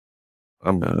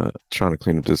I'm trying to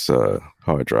clean up this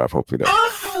hard drive. Hopefully that.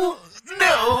 Oh,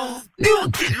 no!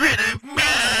 Don't get rid of me!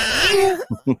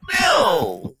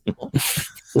 No!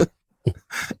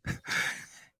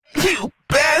 You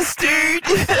bastard!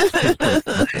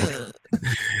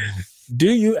 Do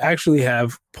you actually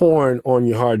have porn on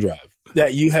your hard drive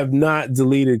that you have not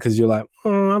deleted because you're like,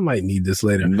 oh, I might need this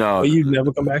later? No. But you've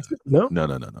never come back to it? No?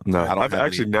 No. I've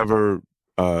actually never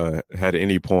had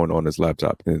any porn on this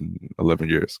laptop in 11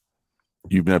 years.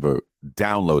 You've never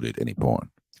downloaded any porn?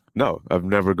 No, I've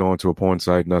never gone to a porn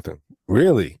site, nothing.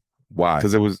 Really? Why?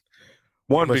 Because it was,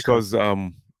 because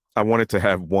I wanted to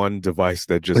have one device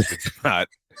that just did not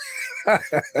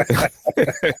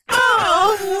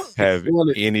have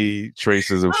any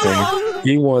traces of porn.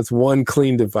 He wants one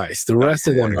clean device. The rest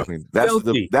of them are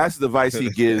that's the device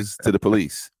he gives to the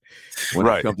police when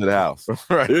they come to the house.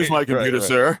 Right. Here's my computer,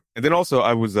 sir. And then also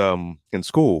I was in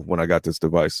school when I got this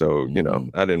device. So, you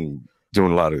know, I didn't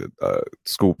doing a lot of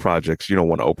school projects. You don't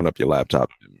want to open up your laptop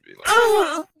and be like,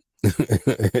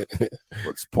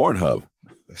 what's Pornhub?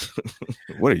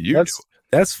 What are you doing?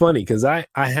 That's funny because I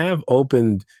have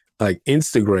opened like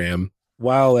Instagram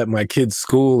while at my kid's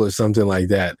school or something like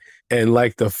that. And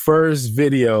like the first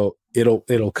video,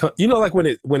 it'll come, you know, like when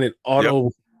it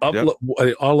auto upload,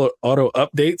 auto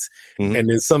updates, and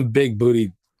then some big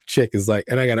booty chick is like,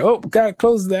 and I gotta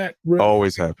close that.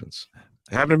 Always happens.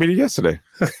 It happened to me yesterday.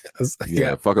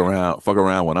 Yeah, fuck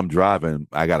around when I'm driving.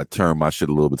 I gotta turn my shit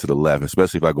a little bit to the left,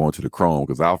 especially if I go into the Chrome,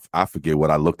 because I forget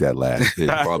what I looked at last. It's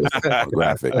probably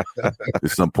graphic.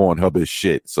 It's some Pornhub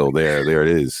shit. So there it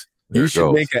is. There you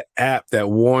should make an app that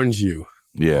warns you.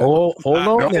 Yeah. Hold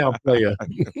on now, player.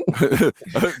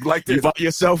 Like this. You by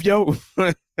yourself, yo.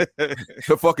 A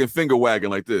fucking finger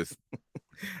wagging like this.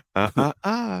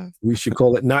 We should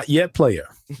call it not yet, player.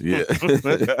 Yeah.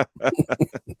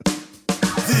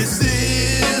 This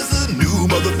is a new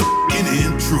motherfucking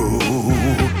intro.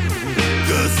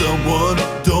 Cause someone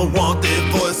don't want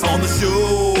their voice on the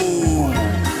show.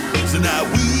 So now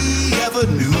we have a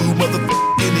new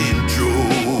motherfucking intro.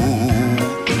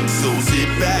 So sit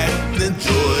back and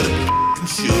enjoy the fucking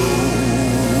show.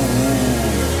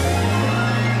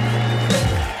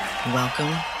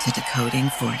 Welcome to Decoding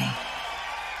 40.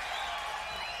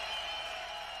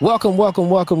 Welcome,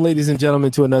 ladies and gentlemen,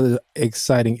 to another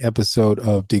exciting episode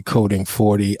of Decoding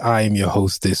 40. I am your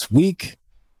host this week.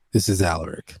 This is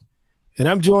Alaric. And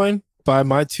I'm joined by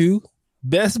my two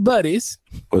best buddies.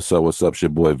 What's up? It's your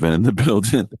boy Vin in the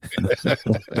building.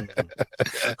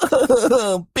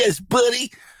 Best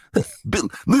buddy.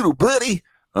 Little buddy.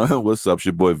 What's up? It's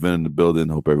your boy Vin in the building.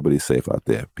 Hope everybody's safe out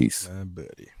there. Peace. My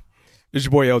buddy. It's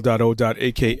your boy L.O.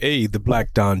 a.k.a. the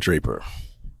Black Don Draper.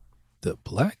 The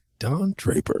Black Don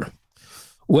Draper.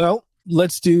 Well,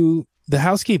 let's do the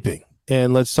housekeeping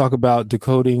and let's talk about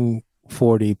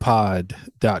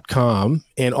decoding40pod.com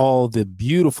and all the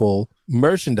beautiful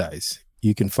merchandise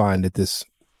you can find at this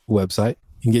website.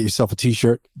 You can get yourself a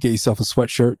t-shirt, get yourself a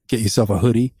sweatshirt, get yourself a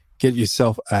hoodie, get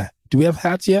yourself do we have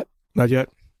hats yet? Not yet.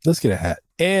 Let's get a hat.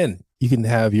 And you can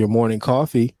have your morning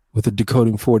coffee with a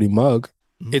Decoding 40 mug.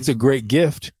 Mm-hmm. It's a great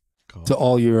gift to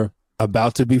all your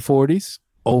about to be 40s,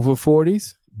 over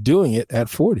 40s, doing it at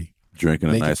 40. Drinking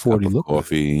a nice cup of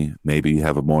coffee. Maybe you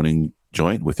have a morning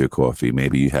joint with your coffee.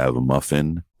 Maybe you have a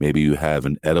muffin. Maybe you have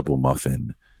an edible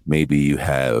muffin. Maybe you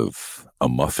have a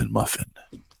muffin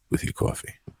with your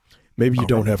coffee. Maybe you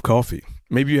don't have coffee.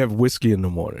 Maybe you have whiskey in the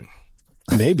morning.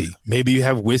 Maybe you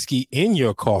have whiskey in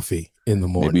your coffee in the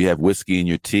morning. Maybe you have whiskey in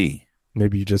your tea.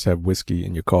 Maybe you just have whiskey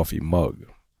in your coffee mug.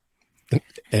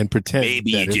 And pretend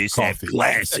maybe that you just coffee. have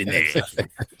glass in there.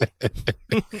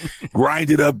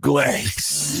 Grinded up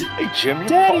glass. Hey, Jim,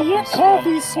 Daddy, your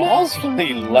coffee smells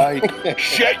funny. Like,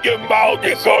 shut your mouth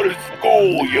and go to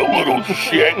school, you little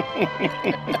shit.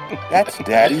 That's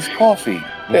Daddy's coffee.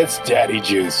 That's daddy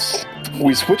juice.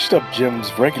 We switched up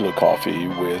Jim's regular coffee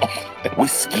with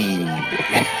Whiskey.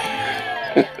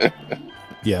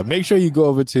 Yeah, make sure you go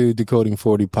over to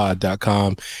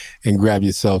decoding40pod.com and grab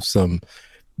yourself some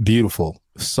beautiful,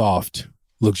 soft,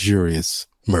 luxurious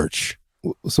merch.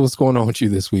 So what's going on with you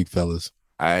this week, fellas?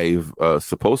 I've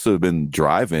supposed to have been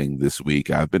driving this week.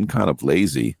 I've been kind of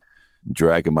lazy,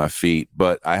 dragging my feet,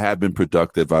 but I have been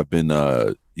productive. I've been,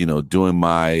 doing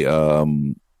my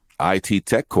IT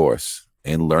tech course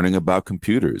and learning about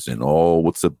computers and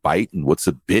what's a byte and what's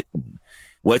a bit and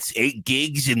what's 8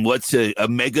 gigs and what's a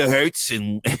megahertz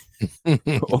and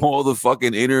all the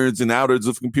fucking innards and outers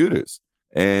of computers.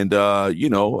 And,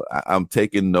 I'm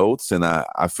taking notes and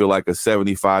I feel like a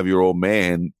 75-year-old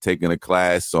man taking a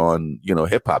class on,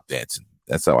 hip hop dancing.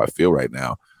 That's how I feel right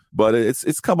now. But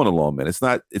it's coming along, man. It's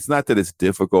not that it's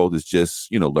difficult. It's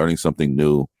just, learning something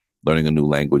new. Learning a new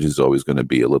language is always going to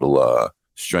be a little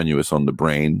strenuous on the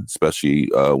brain, especially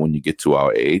when you get to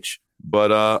our age.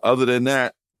 But other than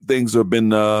that, things have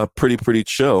been pretty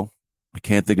chill. I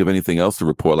can't think of anything else to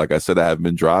report. Like I said, I haven't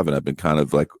been driving. I've been kind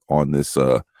of like on this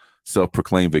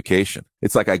self-proclaimed vacation.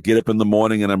 It's like I get up in the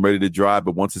morning and I'm ready to drive,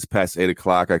 but once it's past 8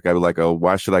 o'clock, I gotta be like, oh,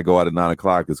 why should I go out at 9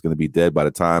 o'clock? It's going to be dead by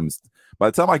the time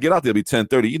I get out there. It'll be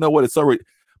 10:30. You know what? It's already.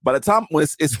 By the time when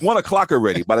it's 1 o'clock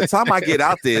already. By the time I get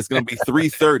out there, it's going to be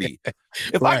 3:30.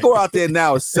 If I go out there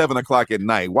now, it's 7 o'clock at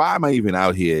night. Why am I even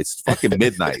out here? It's fucking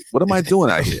midnight. What am I doing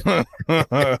out here?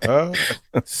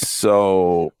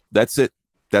 So that's it.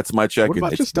 That's my check-in. What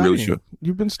about your studying?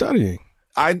 You've been studying.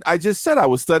 I just said I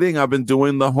was studying. I've been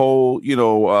doing the whole,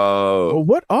 Well,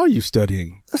 what are you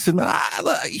studying? Listen,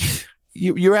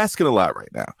 you're asking a lot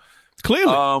right now.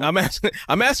 Clearly, I'm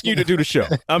asking you to do the show.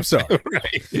 I'm sorry.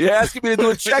 Right. You're asking me to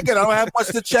do a check-in. I don't have much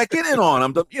to check in on.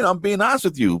 I'm being honest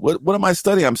with you. What am I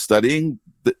studying? I'm studying,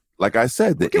 like I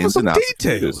said, the ins and outs.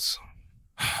 Details.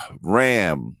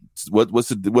 RAM. What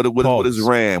is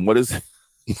RAM? What is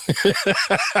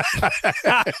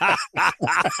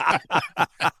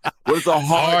What's a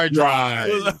hard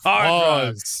drive?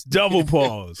 Pause. Double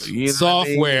pause.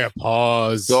 Software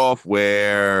pause.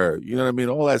 Software. You know what I mean?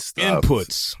 All that stuff.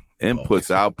 Inputs,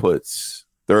 outputs,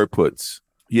 third puts.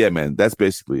 Yeah, man. That's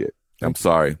basically it. I'm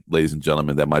sorry, ladies and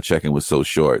gentlemen, that my check-in was so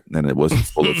short and it wasn't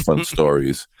full of fun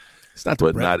stories. It's not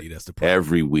the brevity, that's the problem.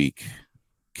 Every week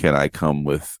can I come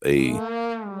with a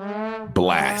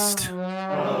blast.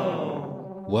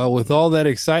 Well, with all that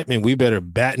excitement, we better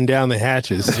batten down the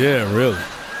hatches. Yeah, really.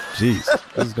 Jeez,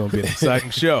 this is going to be an exciting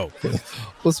show.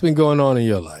 What's been going on in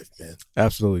your life, man?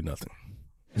 Absolutely nothing.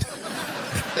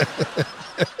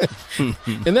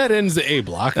 And that ends the A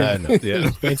block. I know. Yeah.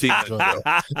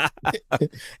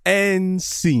 And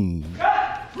scene.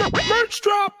 Merch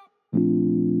drop.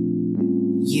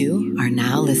 You are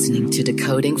now listening to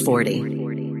Decoding 40.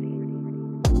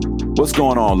 What's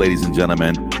going on, ladies and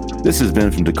gentlemen? This has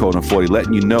been from Decoding 40,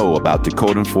 letting you know about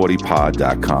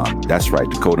Decoding40pod.com. That's right,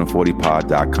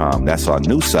 Decoding40pod.com. That's our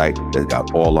new site that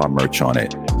got all our merch on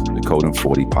it.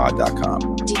 Decoding40pod.com.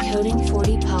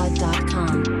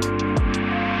 Decoding40pod.com.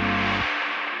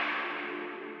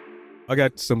 I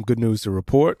got some good news to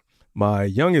report. My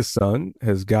youngest son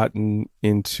has gotten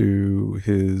into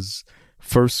his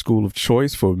first school of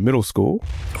choice for middle school.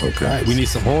 Okay. We need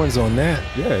some horns on that.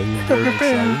 Yeah, he's very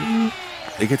excited.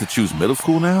 They get to choose middle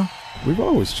school now? We've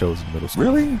always chosen middle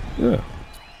school. Really? Yeah.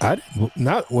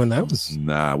 Not when I was.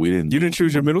 Nah, we didn't. You didn't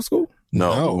choose your middle school?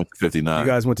 No. We went to 59. You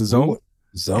guys went to Zone?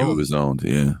 Yeah, we were zoned,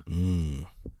 yeah.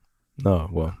 No,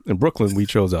 well, in Brooklyn, we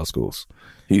chose our schools.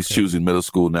 He's choosing middle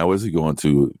school now. Where's he going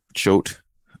to? Choate?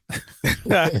 He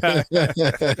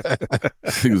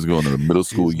was going to the middle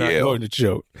school, He's not going to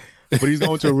Choate. But he's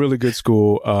going to a really good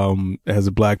school. Has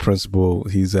a black principal.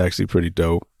 He's actually pretty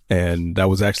dope. And that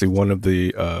was actually one of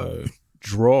the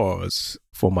draws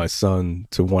for my son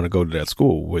to want to go to that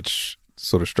school, which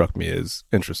sort of struck me as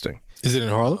interesting. Is it in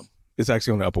Harlem? It's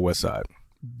actually on the Upper West Side.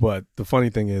 But the funny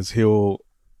thing is he'll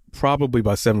probably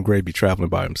by 7th grade be traveling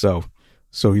by himself.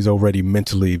 So he's already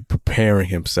mentally preparing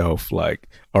himself like,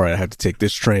 all right, I have to take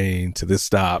this train to this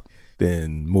stop,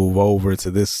 then move over to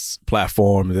this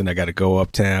platform, and then I got to go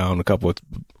uptown,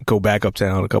 go back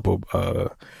uptown a couple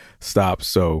stops.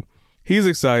 So he's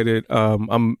excited.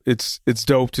 It's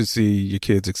dope to see your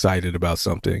kids excited about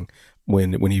something.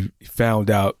 When he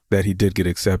found out that he did get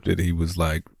accepted, he was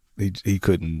like, he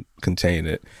couldn't contain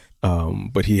it.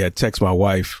 But he had texted my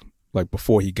wife like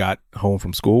before he got home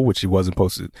from school, which he wasn't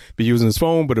supposed to be using his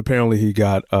phone, but apparently he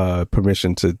got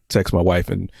permission to text my wife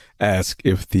and ask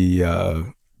if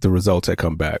the results had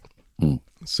come back.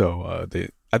 So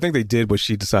I think they did, but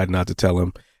she decided not to tell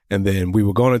him. And then we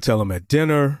were going to tell him at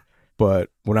dinner, but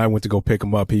when I went to go pick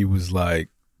him up, he was like,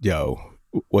 yo,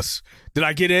 did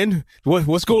I get in?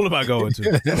 What school am I going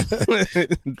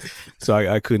to? So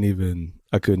I couldn't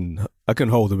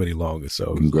hold him any longer.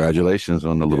 So congratulations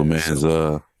on the little man's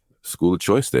school of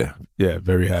choice there. Yeah,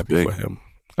 very happy for him.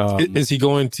 Is he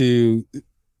going to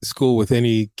school with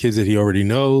any kids that he already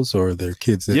knows, or their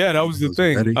kids? That was the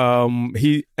thing.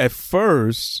 He at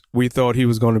first we thought he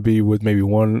was going to be with maybe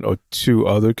one or two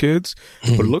other kids,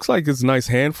 but it looks like it's a nice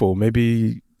handful,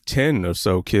 maybe 10 or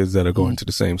so kids that are going to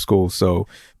the same school. So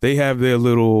they have their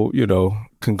little,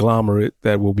 conglomerate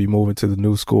that will be moving to the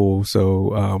new school.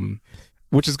 So,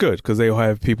 which is good because they'll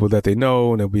have people that they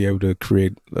know and they'll be able to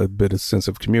create a bit of sense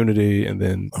of community and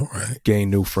then gain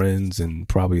new friends and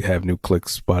probably have new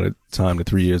cliques by the time the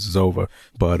 3 years is over.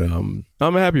 But I'm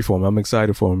happy for him. I'm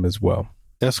excited for him as well.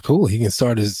 That's cool. He can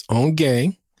start his own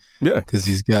gang. Yeah. Because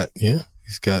he's got.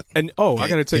 And I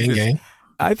got to tell you this. Gang.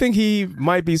 I think he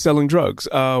might be selling drugs.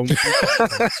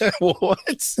 What?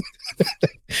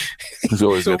 He's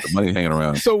always got the money hanging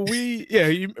around. So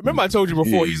you remember I told you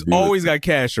before, he's always got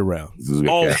cash around.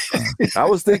 I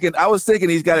was thinking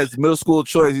he's got his middle school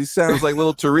choice. He sounds like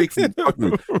little Tariq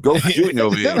from Ghost Jr.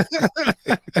 over here.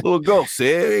 Little Ghost,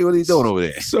 hey, what are you doing over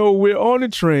there? So we're on a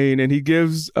train and he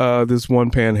gives this one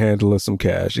panhandler some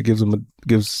cash. He gives him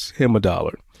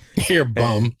 $1. Here,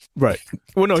 bum. Right.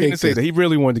 Well, no, he didn't say that. He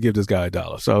really wanted to give this guy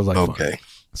 $1. So I was like, okay. Fine.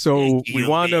 So we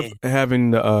wound up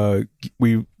having,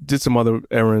 we did some other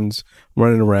errands,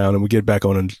 running around, and we get back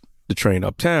on the train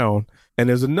uptown. And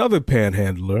there's another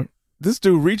panhandler. This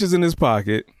dude reaches in his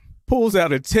pocket, pulls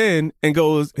out a 10 and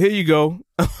goes, here you go.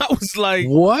 I was like,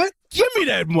 what? Give me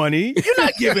that money. You're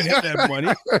not giving him that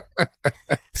money.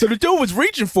 So the dude was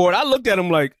reaching for it. I looked at him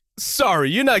like, sorry,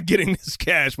 you're not getting this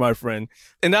cash, my friend.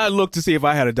 And I looked to see if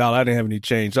I had $1. I didn't have any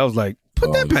change. I was like,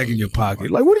 put that back in your pocket.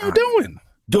 Like, what are you doing?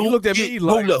 Don't look at me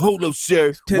like, hold up,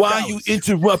 sir. Why are you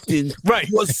interrupting right.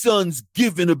 your son's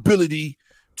given ability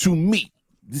to meet?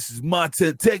 This is my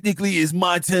technically is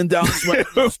my $10 right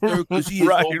now, sir, because he is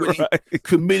already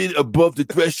committed above the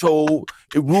threshold.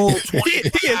 Rule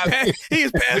 25. He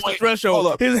has passed the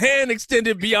threshold. His hand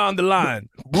extended beyond the line.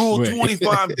 Rule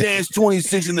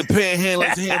 25-26 in the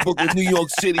Panhandler's Handbook of New York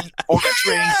City on the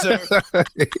train, sir.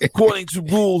 According to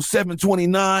Rule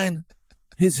 729.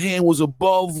 His hand was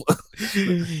above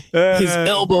his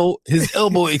elbow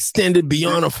extended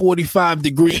beyond a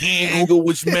 45-degree angle,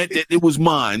 which meant that it was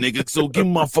mine, nigga. So give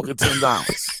me my fucking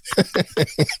 $10.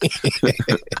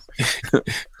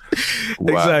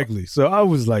 Exactly. So I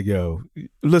was like, yo,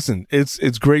 listen,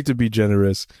 it's great to be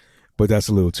generous, but that's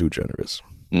a little too generous.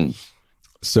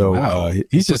 So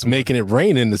he's just making it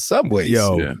rain in the subways.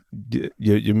 Yo,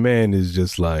 your man is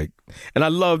just like, and I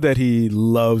love that he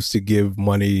loves to give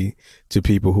money to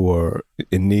people who are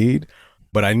in need,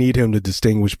 but I need him to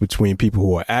distinguish between people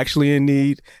who are actually in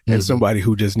need and somebody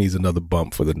who just needs another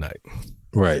bump for the night.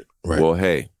 Right. Well,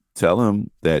 hey, tell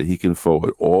him that he can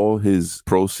forward all his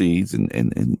proceeds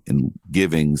and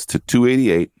givings to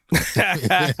 288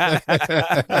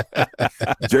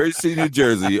 Jersey, New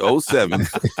Jersey, 07.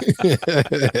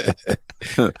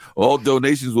 All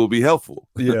donations will be helpful.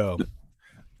 Yeah.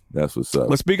 That's what's up.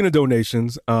 Well, speaking of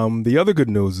donations, the other good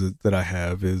news that I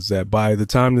have is that by the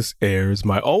time this airs,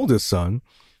 my oldest son,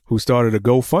 who started a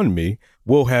GoFundMe,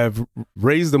 will have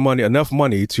raised enough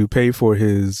money to pay for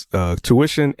his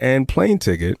tuition and plane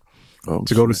ticket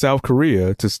to go to South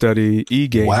Korea to study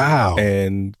e-gaming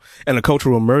and a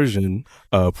cultural immersion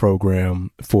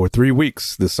program for 3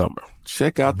 weeks this summer.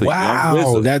 Check out the young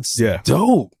wizard. That's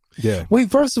dope. Yeah.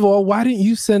 Wait, first of all, why didn't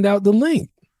you send out the link?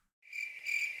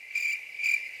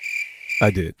 I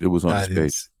did. It was on his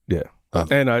page. Yeah.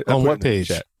 And I on what page?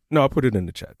 Chat. No, I put it in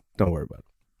the chat. Don't worry about it.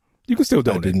 You can still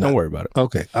donate. Don't worry about it.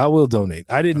 Okay. I will donate.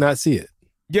 I did not see it.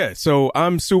 Yeah, so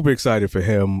I'm super excited for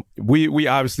him. We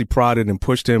obviously prodded and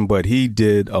pushed him, but he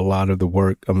did a lot of the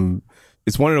work.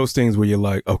 It's one of those things where you're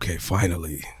like, okay,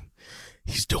 finally,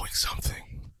 he's doing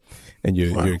something, and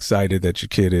you're excited that your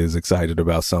kid is excited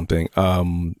about something.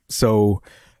 So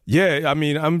yeah, I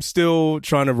mean, I'm still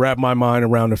trying to wrap my mind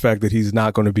around the fact that he's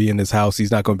not going to be in this house,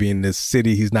 he's not going to be in this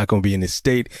city, he's not going to be in this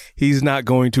state, he's not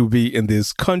going to be in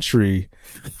this country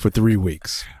for 3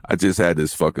 weeks. I just had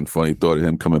this fucking funny thought of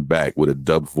him coming back with a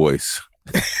dub voice.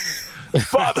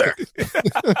 Father! That's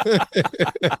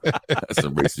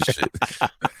some racist shit.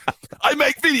 I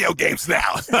make video games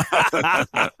now.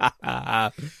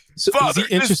 So Father, is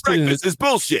he interested in this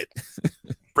bullshit.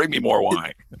 Bring me more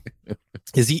wine.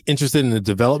 Is he interested in the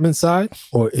development side,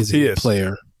 or is he a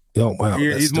player? Oh wow,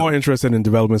 he's more interested in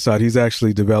development side. He's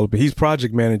actually developing. He's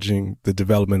project managing the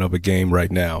development of a game right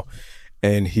now,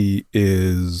 and he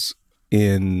is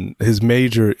his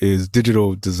major is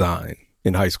digital design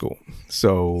in high school.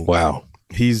 So wow,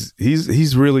 he's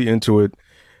really into it.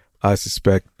 I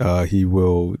suspect he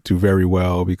will do very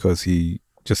well because he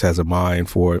just has a mind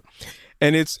for it.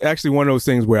 And it's actually one of those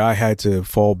things where I had to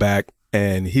fall back.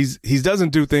 And he doesn't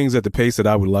do things at the pace that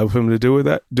I would love him to do it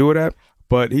at,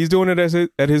 but he's doing it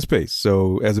at his pace.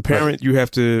 So as a parent, you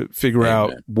have to figure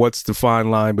out what's the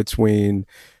fine line between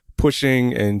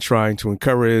pushing and trying to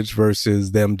encourage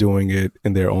versus them doing it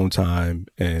in their own time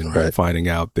and finding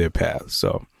out their path.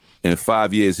 So in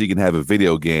 5 years he can have a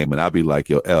video game, and I'll be like,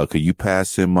 yo, L, could you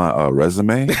pass him my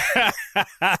resume?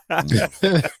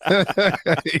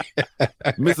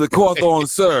 Mr. Cawthorn,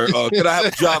 sir, could I have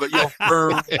a job at your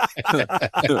firm?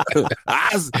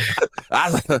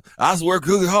 I work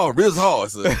really hard, real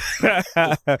hard, sir.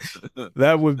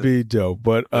 That would be dope.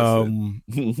 But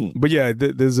yeah,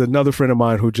 there's another friend of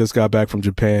mine who just got back from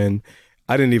Japan.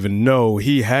 I didn't even know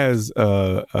he has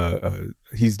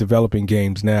he's developing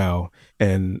games now,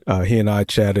 and he and I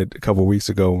chatted a couple of weeks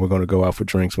ago, and we're going to go out for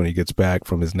drinks when he gets back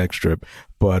from his next trip.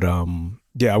 But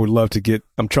yeah, I would love to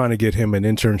I'm trying to get him an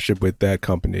internship with that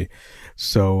company.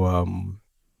 So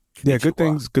yeah, good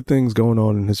things going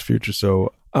on in his future.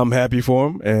 So I'm happy for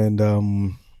him, and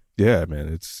yeah, man,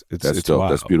 it's dope.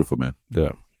 wild. That's beautiful, man.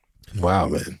 Yeah, wow,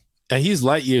 man. And he's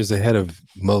light years ahead of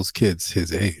most kids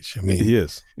his age. I mean, he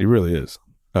is. He really is.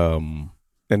 And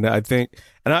I think,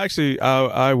 and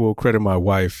I will credit my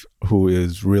wife, who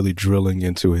is really drilling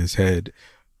into his head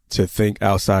to think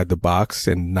outside the box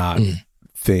and not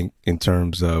think in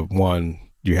terms of, one,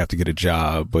 you have to get a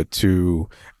job, but two,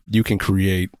 you can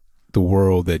create the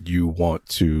world that you want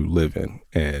to live in.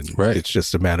 And it's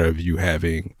just a matter of you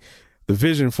having the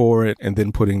vision for it and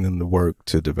then putting in the work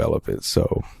to develop it.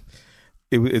 So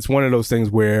it's one of those things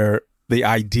where the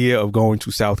idea of going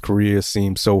to South Korea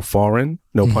seems so foreign,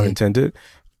 no pun intended.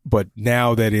 But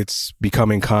now that it's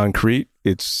becoming concrete,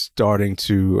 it's starting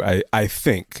to, I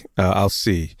think, I'll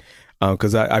see.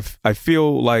 Because I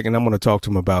feel like, and I'm going to talk to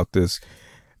him about this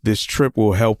trip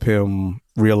will help him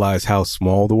realize how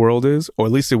small the world is, or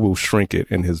at least it will shrink it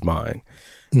in his mind.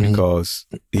 Because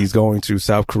he's going to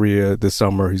South Korea this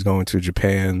summer, he's going to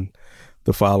Japan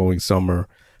the following summer.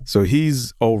 So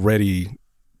he's already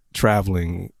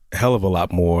traveling a hell of a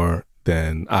lot more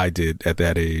than I did at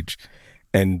that age.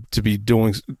 And to be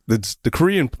doing the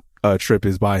Korean trip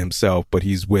is by himself, but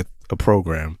he's with a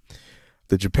program.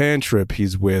 The Japan trip,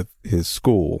 he's with his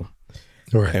school.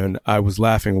 Right. And I was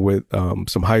laughing with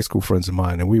some high school friends of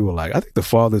mine, and we were like, I think the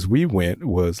farthest we went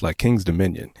was like King's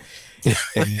Dominion. I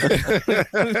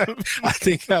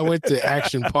think I went to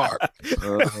Action Park.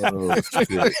 Oh, shit.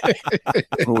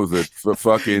 What was it?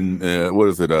 What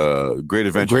is it? Great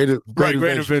Adventure. Great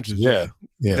Adventures. Yeah.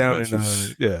 Down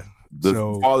in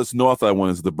The farthest north I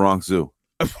went is the Bronx Zoo.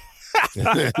 I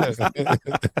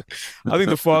think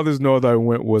the farthest north I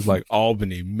went was like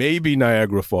Albany, maybe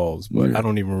Niagara Falls, but I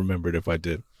don't even remember it if I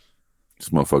did. This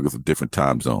motherfucker's in different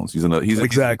time zones. He's another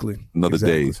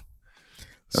days.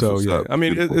 So yeah, I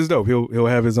mean, it's dope. He'll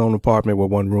have his own apartment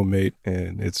with one roommate,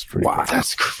 and it's pretty. Wow, cool.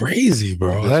 That's crazy,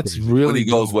 bro. That's really. When he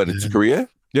goes, into Korea?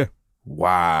 Yeah.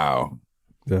 Wow.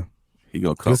 Yeah. He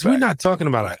gonna come back. We're not talking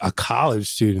about a college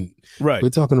student, right? We're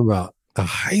talking about a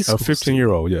high school, a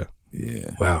 15-year-old. Yeah.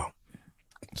 Yeah. Wow.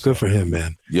 Good for him,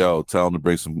 man. Yo, tell him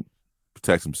to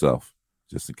protect himself,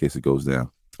 just in case it goes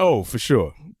down. Oh, for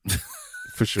sure.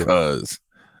 For sure. Because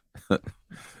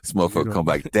this motherfucker come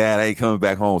back, Dad, I ain't coming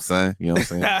back home, son. You know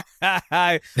what I'm saying?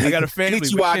 I got a family.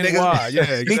 Meet you out, nigga. Yeah,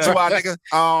 exactly. Meet you out,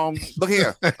 nigga. Look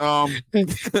here.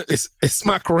 It's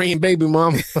my Korean baby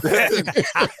mama.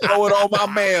 Throw it on my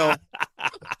mail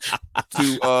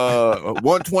to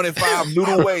 125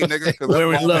 Noodle Way, nigga. Where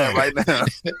we love right now.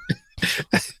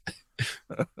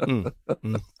 And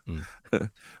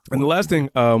the last thing,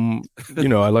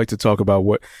 I like to talk about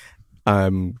what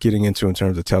I'm getting into in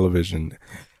terms of television.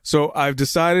 So I've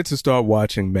decided to start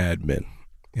watching Mad Men.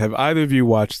 Have either of you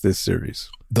watched this series?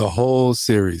 The whole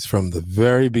series from the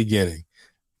very beginning.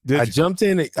 I jumped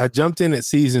in at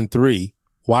season 3,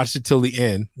 watched it till the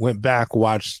end, went back,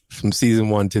 watched from season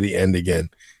 1 to the end again.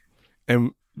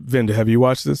 And Vinda, have you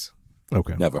watched this?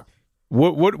 Okay. Never.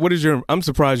 What is your? I'm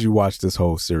surprised you watched this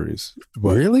whole series.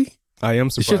 Really? I am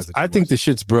surprised. I think the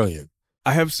shit's brilliant.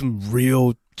 I have some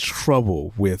real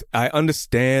trouble with. I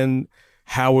understand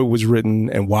how it was written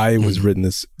and why it was written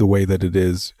the way that it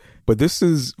is, but this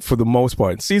is, for the most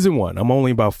part, season 1. I'm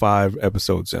only about 5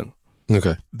 episodes in.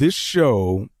 Okay. This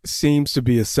show seems to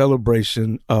be a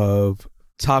celebration of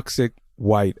toxic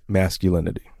white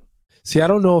masculinity. See, I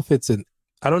don't know if it's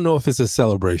a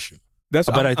celebration.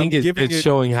 But I think it's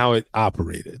showing how it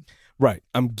operated. Right.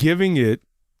 I'm giving it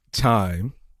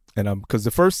time, and because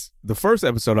the first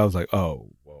episode I was like, oh,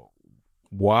 whoa,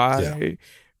 why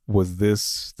was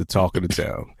this the talk of the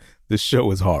town? This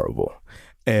show is horrible.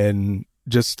 And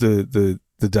just the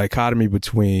dichotomy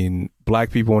between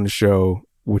black people on the show,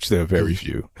 which there are very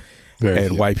few,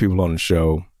 and white people on the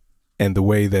show, and the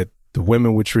way that the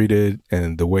women were treated,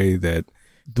 and the way that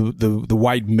the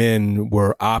white men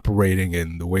were operating,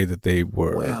 and the way that they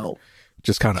were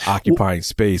just kind of occupying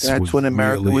space. That's when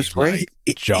America was great.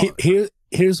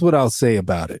 Here's what I'll say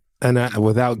about it.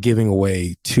 without giving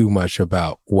away too much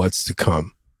about what's to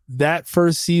come, that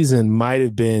first season might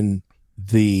have been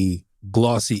the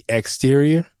glossy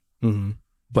exterior,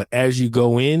 but as you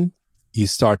go in, you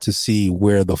start to see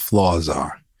where the flaws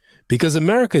are. Because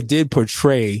America did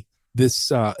portray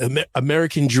this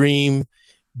American dream,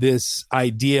 this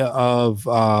idea of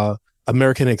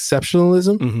American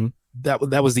exceptionalism.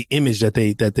 That was the image that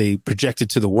they projected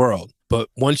to the world. But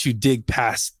once you dig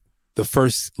past the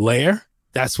first layer,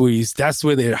 that's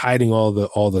where they're hiding all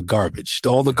the garbage.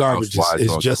 All the garbage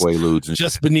is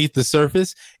just beneath the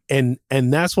surface, and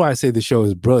that's why I say the show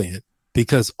is brilliant,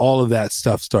 because all of that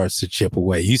stuff starts to chip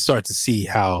away. You start to see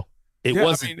how it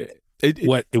wasn't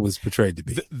what it was portrayed to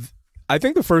be. I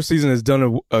think the first season has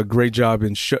done a great job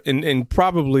in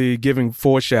probably giving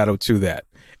foreshadow to that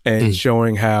and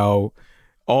showing how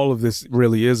all of this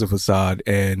really is a facade,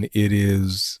 and it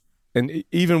is, and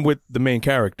even with the main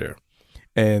character,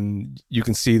 and you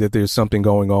can see that there's something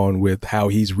going on with how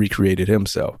he's recreated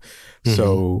himself.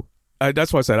 So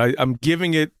that's why I said I'm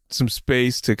giving it some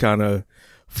space to kind of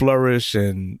flourish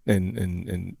and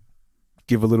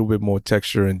give a little bit more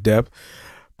texture and depth.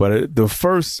 But the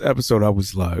first episode, I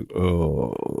was like,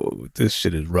 oh, this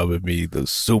shit is rubbing me the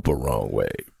super wrong way.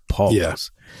 Pause. Yeah.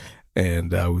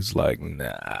 And I was like,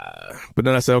 nah. But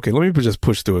then I said, okay, let me just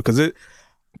push through it.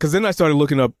 Because then I started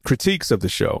looking up critiques of the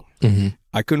show.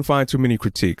 I couldn't find too many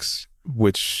critiques,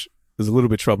 which is a little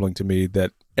bit troubling to me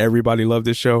that everybody loved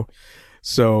this show.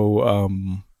 So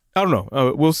I don't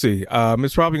know. We'll see.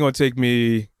 It's probably going to take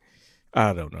me,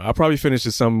 I don't know. I'll probably finish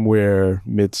it somewhere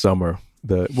midsummer.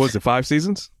 What was it, 5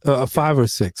 seasons? 5 or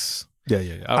 6.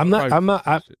 Yeah.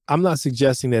 I'm not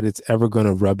suggesting that it's ever going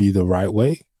to rub you the right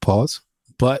way. Pause.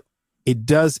 But it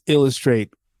does illustrate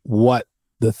what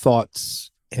the thoughts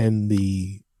and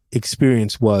the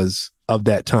experience was of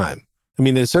that time. I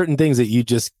mean, there's certain things that you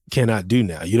just cannot do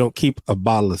now. You don't keep a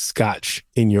bottle of scotch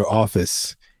in your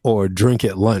office or drink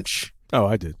at lunch. Oh,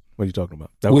 I did. What are you talking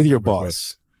about? With your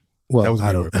boss. Well,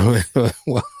 I don't know. Well,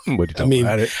 what are you talking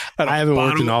about? I haven't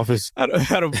worked in office. I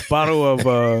had a bottle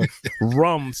of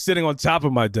rum sitting on top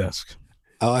of my desk.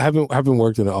 I haven't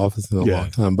worked in an office in a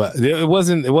long time, but it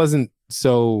wasn't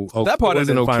so. That part I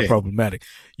didn't find problematic.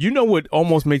 You know what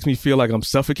almost makes me feel like I'm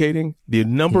suffocating? The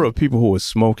number of people who are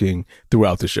smoking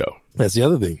throughout the show. That's the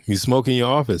other thing. You smoke in your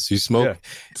office. You smoke.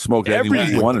 Smoke everywhere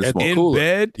you want to smoke. In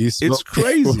bed. It's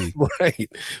crazy.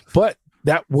 Right. But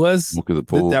that was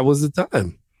the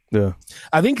time. Yeah.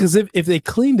 I think because if they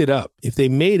cleaned it up, if they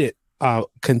made it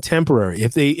contemporary,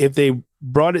 if they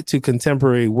brought it to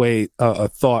contemporary way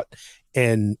of thought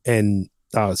and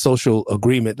social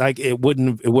agreement, like it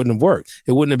wouldn't have worked.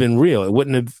 It wouldn't have been real. It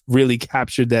wouldn't have really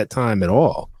captured that time at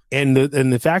all. And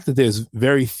the fact that there's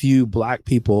very few Black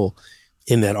people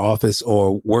in that office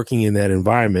or working in that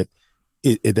environment,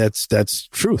 that's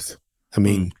truth. I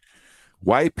mean,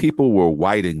 white people were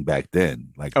whiting back then.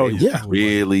 Like,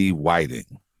 really whiting.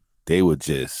 They were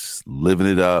just living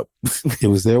it up. It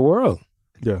was their world.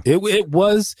 Yeah. It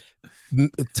was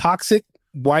toxic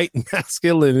white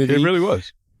masculinity. It really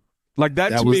was. Like that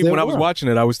to me, when I was watching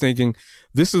it, I was thinking,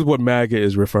 this is what MAGA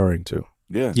is referring to.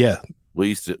 Yeah. Yeah. We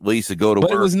used to go to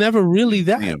but work. It was never really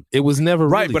that. Yeah. It was never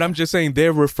right. really But I'm just saying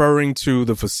they're referring to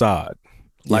the facade.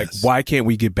 Like, why can't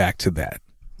we get back to that?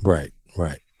 Right.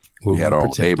 We had our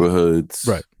own neighborhoods.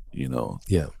 Right. You know.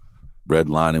 Yeah.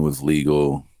 Redlining was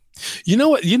legal. You know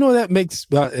what? That makes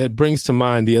it brings to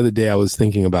mind. The other day, I was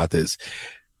thinking about this.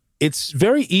 It's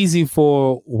very easy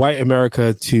for white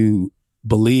America to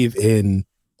believe in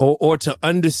or to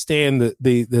understand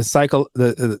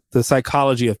the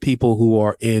psychology of people who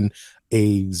are in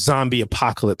a zombie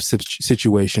apocalypse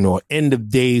situation or end of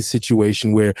days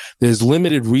situation where there's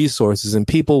limited resources and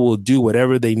people will do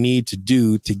whatever they need to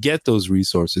do to get those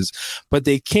resources, but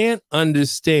they can't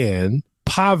understand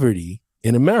poverty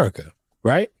in America,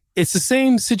 right? It's the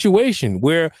same situation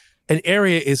where an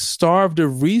area is starved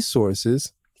of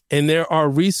resources and there are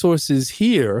resources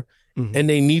here and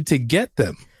they need to get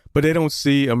them. But they don't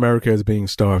see America as being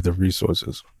starved of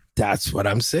resources. That's what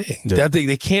I'm saying. Yeah.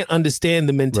 They can't understand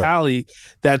the mentality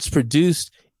that's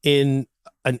produced in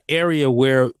an area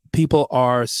where people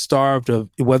are starved of,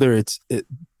 whether it's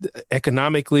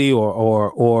economically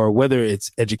or whether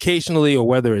it's educationally or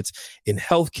whether it's in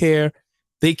healthcare.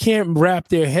 They can't wrap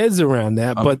their heads around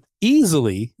that, but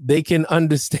easily they can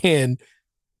understand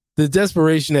the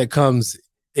desperation that comes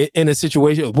in a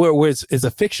situation where it's a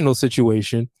fictional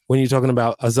situation when you're talking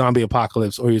about a zombie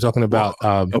apocalypse or you're talking about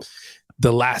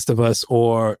The Last of Us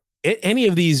or any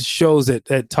of these shows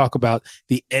that talk about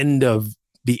the end of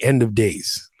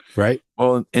days. right?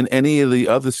 Well, in any of the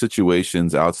other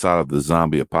situations outside of the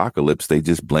zombie apocalypse, they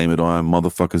just blame it on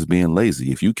motherfuckers being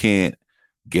lazy. If you can't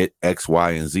get X,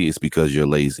 Y, and Z, it's because you're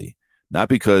lazy. Not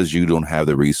because you don't have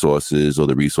the resources or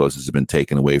the resources have been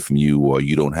taken away from you, or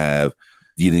you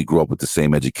didn't grow up with the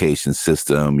same education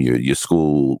system. Your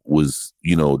school was,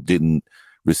 didn't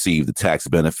receive the tax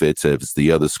benefits as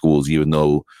the other schools, even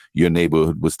though your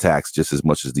neighborhood was taxed just as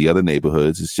much as the other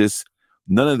neighborhoods. It's just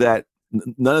none of that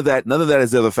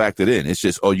is ever factored in. It's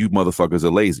just, oh, you motherfuckers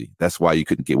are lazy. That's why you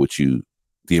couldn't get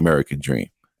the American dream.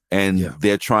 And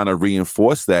they're trying to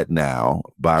reinforce that now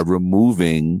by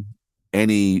removing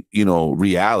any,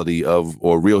 reality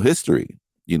or real history.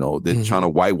 They're trying to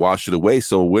whitewash it away.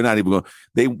 So we're not even going.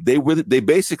 They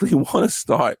basically want to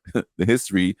start the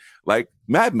history like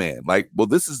Madman. Like, well,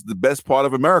 this is the best part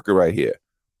of America right here.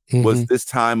 Was this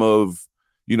time of,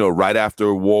 right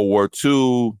after World War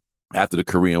II, after the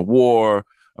Korean War,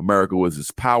 America was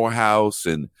this powerhouse,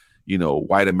 and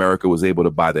white America was able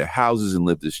to buy their houses and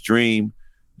live this dream.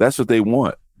 That's what they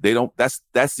want. They don't. That's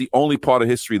the only part of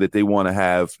history that they want to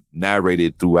have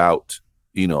narrated throughout.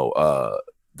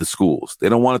 The schools. They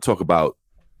don't want to talk about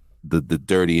the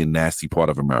dirty and nasty part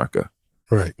of America.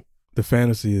 Right. The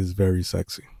fantasy is very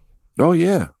sexy. Oh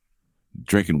yeah.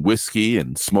 Drinking whiskey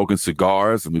and smoking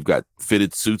cigars, and we've got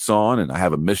fitted suits on, and I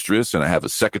have a mistress and I have a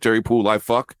secretary pool I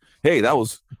fuck. Hey,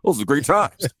 those are great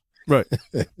times. Right.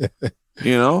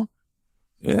 Yeah.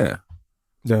 Yeah.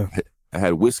 I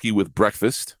had whiskey with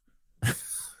breakfast.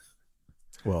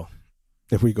 Well,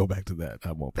 if we go back to that,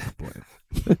 I won't be complaining.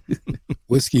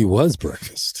 Whiskey was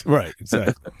breakfast. Right,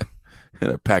 exactly.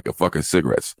 And a pack of fucking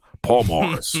cigarettes. Paul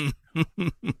Morris.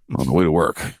 On the way to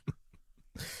work.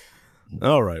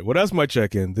 All right. Well, that's my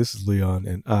check-in. This is Leon,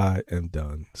 and I am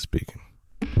done speaking.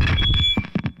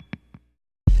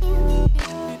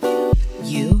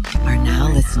 You are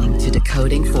now listening to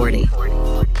Decoding 40.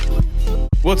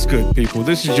 What's good, people?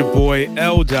 This is your boy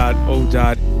L.O.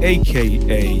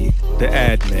 a.k.a. The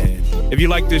Ad Man. If you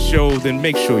like this show, then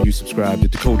make sure you subscribe to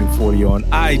Decoding 40 on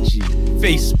IG,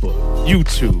 Facebook,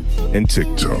 YouTube, and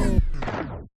TikTok.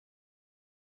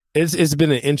 It's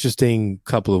been an interesting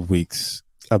couple of weeks.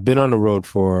 I've been on the road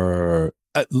for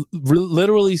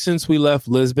literally since we left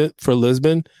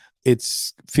Lisbon. It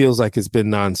feels like it's been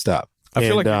nonstop. I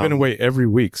feel like you've been away every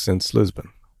week since Lisbon.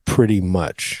 Pretty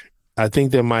much. I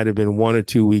think there might have been 1 or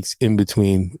 2 weeks in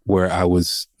between where I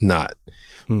was not.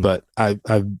 But I've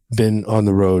been on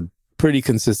the road pretty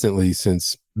consistently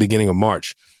since beginning of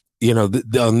March.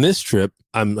 On this trip,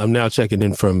 I'm now checking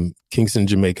in from Kingston,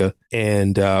 Jamaica.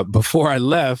 And before I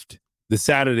left, the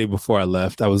Saturday before I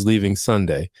left, I was leaving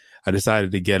Sunday. I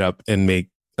decided to get up and make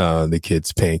the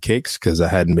kids pancakes because I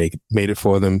hadn't made it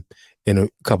for them in a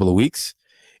couple of weeks.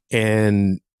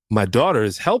 And my daughter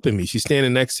is helping me. She's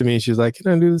standing next to me and she's like, can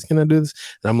I do this? Can I do this?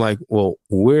 And I'm like, well,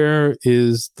 where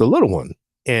is the little one?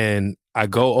 And I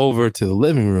go over to the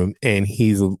living room and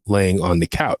he's laying on the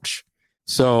couch.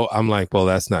 So I'm like, well,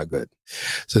 that's not good.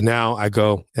 So now I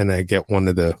go and I get one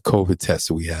of the COVID tests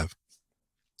that we have.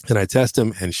 And I test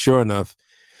him. And sure enough,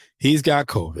 he's got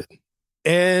COVID.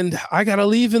 And I got to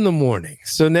leave in the morning.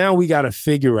 So now we got to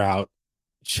figure out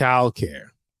childcare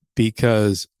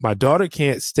because my daughter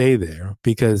can't stay there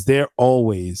because they're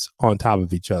always on top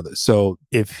of each other. So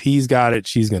if he's got it,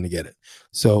 she's going to get it.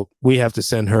 So we have to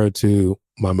send her to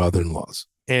my mother-in-law's.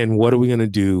 And what are we going to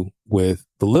do with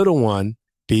the little one?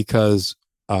 Because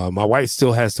my wife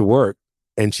still has to work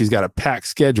and she's got a packed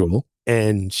schedule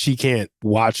and she can't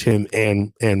watch him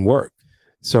and work.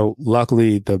 So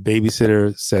luckily the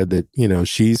babysitter said that,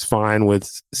 she's fine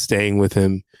with staying with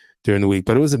him during the week,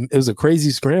 but it was a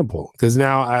crazy scramble because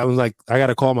now I was like, I got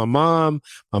to call my mom.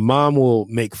 My mom will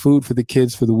make food for the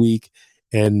kids for the week.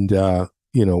 And,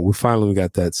 we finally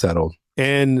got that settled.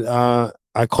 And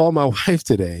I called my wife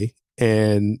today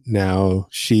and now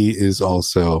she is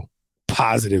also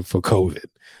positive for COVID.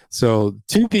 So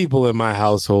 2 people in my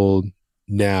household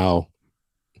now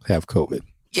have COVID.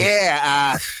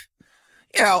 Yeah.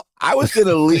 I was going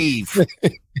to leave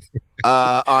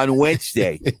on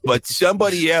Wednesday, but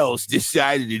somebody else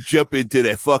decided to jump into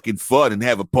that fucking fun and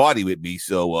have a party with me.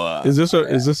 So, is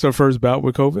this her first bout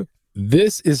with COVID?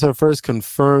 This is her first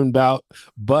confirmed bout,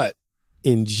 but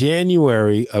in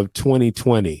January of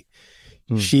 2020,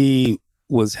 she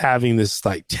was having this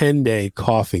like 10-day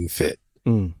coughing fit.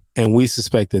 And we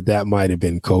suspected that might have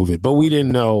been COVID, but we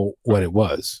didn't know what it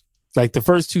was. Like the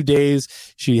first 2 days,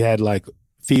 she had like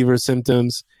fever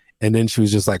symptoms, and then she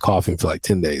was just like coughing for like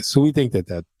 10 days. So we think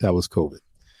that was COVID.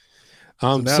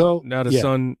 So now the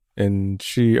son and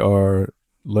she are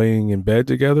laying in bed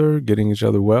together, getting each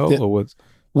other well, or what's?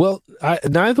 Well,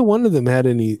 neither one of them had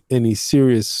any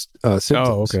serious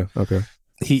symptoms. Oh, okay.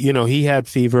 He had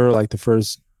fever like the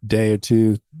first day or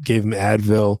two, gave him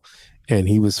Advil, and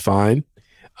he was fine.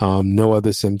 No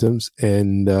other symptoms.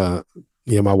 And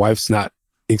my wife's not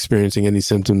experiencing any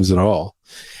symptoms at all,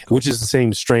 which is the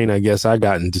same strain I guess I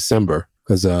got in December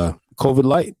because COVID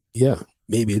light. Yeah,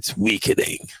 maybe it's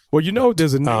weakening. Well,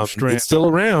 there's a new strain. It's still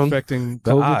around. Affecting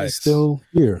the COVID eyes. is still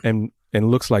here. And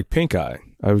looks like pink eye.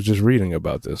 I was just reading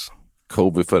about this.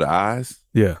 COVID for the eyes.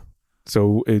 Yeah.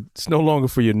 So it's no longer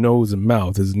for your nose and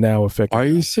mouth. It's now affecting. Are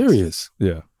you serious?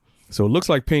 Yeah. So it looks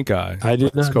like pink eye. I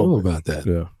did not It's know COVID. about that.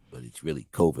 Yeah. But it's really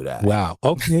COVID eyes. Wow.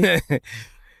 Okay.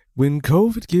 When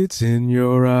COVID gets in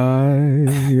your eye,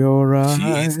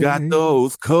 She's got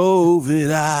those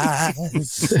COVID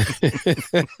eyes.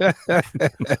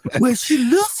 When she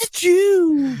looks at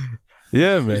you.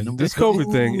 Yeah, man. This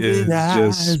COVID thing is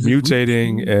just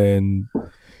mutating and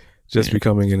just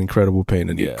becoming an incredible pain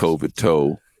in the ass. COVID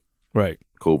toe, Right.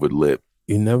 COVID lip.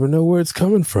 You never know where it's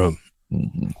coming from.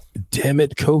 Mm-hmm. Damn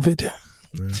it, COVID.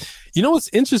 Yeah. You know what's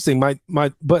interesting?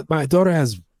 My daughter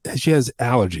has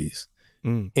allergies.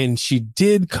 Mm. And she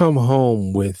did come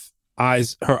home with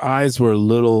eyes. Her eyes were a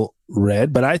little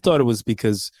red, but I thought it was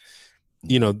because,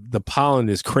 the pollen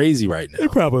is crazy right now.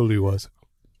 It probably was.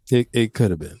 It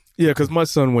could have been. Yeah, because my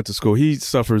son went to school. He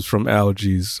suffers from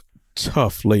allergies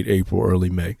tough late April, early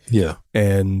May. Yeah.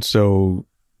 And so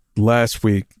last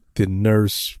week, the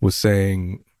nurse was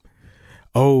saying,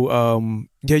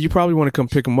 you probably want to come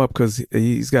pick him up because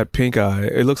he's got pink eye.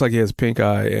 It looks like he has pink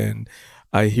eye. And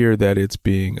I hear that it's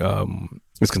being,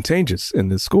 it's contagious in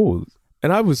this school.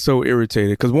 And I was so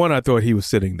irritated because one, I thought he was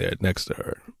sitting there next to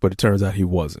her, but it turns out he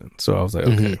wasn't. So I was like,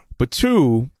 okay. Mhm. But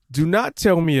two, do not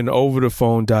tell me an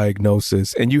over-the-phone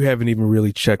diagnosis and you haven't even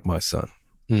really checked my son.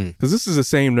 Because this is the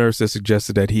same nurse that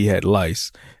suggested that he had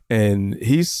lice. And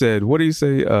he said, what do you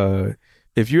say?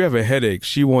 If you have a headache,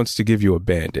 she wants to give you a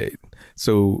Band-Aid.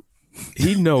 So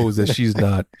he knows that she's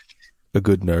not a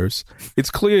good nurse.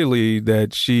 It's clearly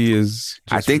that she is.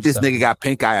 I think this nigga got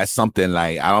pink eye or something.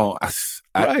 Like,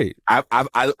 Right.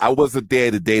 I wasn't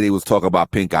there the day they was talking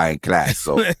about pink eye in class.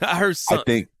 So I heard I something.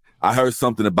 think I heard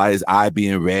something about his eye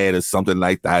being red or something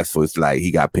like that. So it's like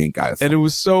he got pink eye. Or And something. it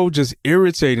was so just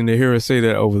irritating to hear her say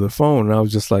that over the phone. And I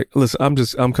was just like, listen,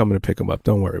 I'm coming to pick him up.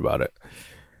 Don't worry about it.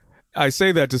 I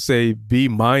say that to say, be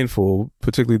mindful,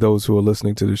 particularly those who are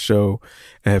listening to the show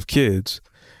and have kids.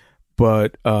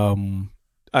 But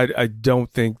I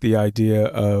don't think the idea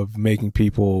of making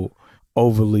people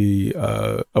overly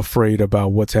afraid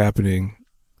about what's happening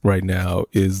right now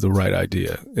is the right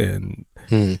idea. And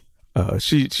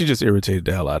she just irritated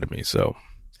the hell out of me. So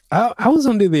I was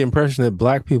under the impression that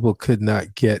Black people could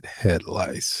not get head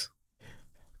lice.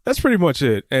 that's pretty much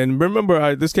it. And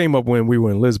remember, this came up when we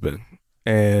were in Lisbon.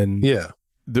 And Yeah.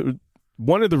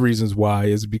 one of the reasons why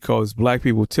is because Black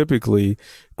people typically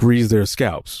grease their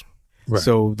scalps. Right.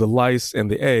 So the lice and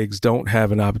the eggs don't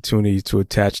have an opportunity to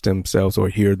attach themselves or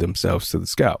adhere themselves to the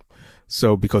scalp.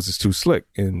 So because it's too slick,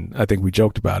 and I think we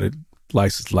joked about it,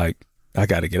 lice is like, I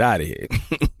got to get out of here.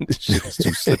 This shit is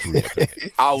too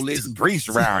slippery. All this grease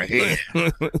around here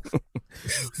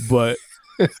But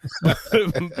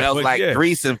smells like yeah.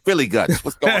 grease and Philly guts.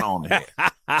 What's going on here?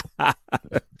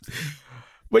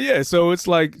 But yeah, so it's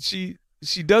like she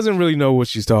doesn't really know what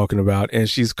she's talking about, and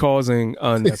she's causing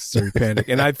unnecessary panic.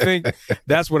 And I think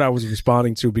that's what I was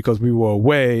responding to because we were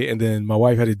away, and then my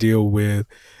wife had to deal with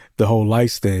the whole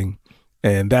lice thing,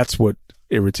 and that's what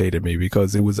irritated me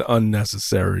because it was an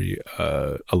unnecessary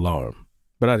alarm.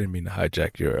 But I didn't mean to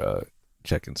hijack your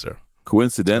check-in, sir.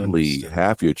 Coincidentally, Understood.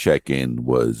 half your check-in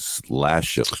was last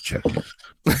show's check-in.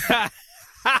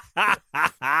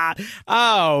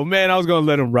 Oh man, I was gonna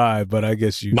let him ride, but I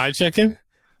guess you. My check-in?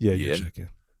 Yeah, Yeah. your check-in.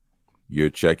 Your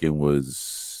check-in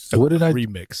was What did I?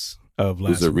 Remix of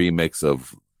was last a week. remix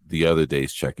of the other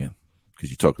day's check-in because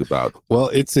you talked about Well,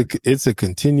 it's a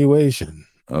continuation.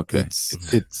 okay.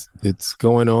 It's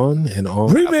going on and on.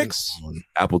 Remix. On.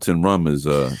 Appleton rum is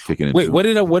kicking in. Wait, too. what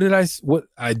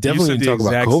I definitely said didn't the talk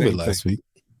about exact COVID same last thing. week.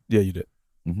 Yeah, you did.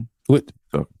 What?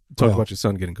 Talk Well. about your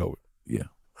son getting COVID.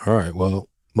 All right. Well,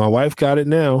 my wife got it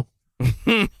now.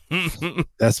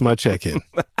 That's my check-in.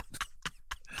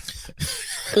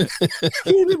 Keep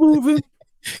it moving.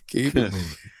 Keep it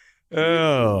moving.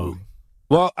 Oh,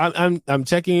 Well, I'm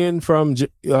checking in from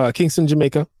Kingston,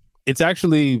 Jamaica. It's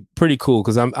actually pretty cool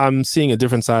because I'm seeing a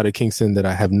different side of Kingston that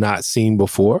I have not seen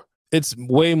before. It's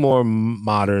way more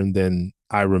modern than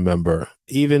I remember.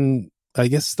 Even I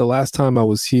guess the last time I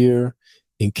was here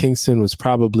in Kingston was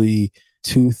probably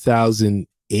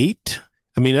 2008.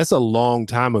 I mean, that's a long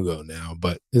time ago now,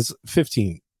 but it's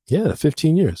 15 Yeah,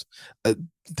 15 years.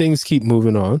 Things keep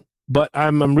moving on, but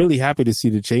I'm really happy to see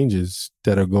the changes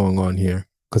that are going on here,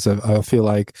 because I feel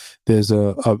like there's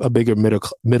a bigger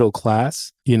middle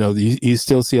class. You know, you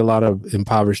still see a lot of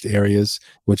impoverished areas,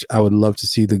 which I would love to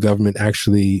see the government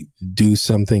actually do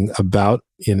something about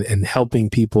in helping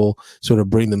people sort of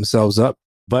bring themselves up.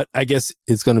 But I guess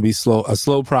it's going to be a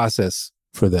slow process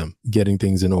for them getting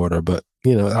things in order. But,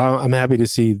 you know, I'm happy to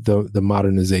see the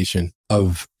modernization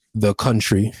of the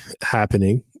country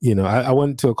happening. You know, I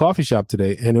went to a coffee shop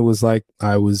today and it was like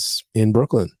I was in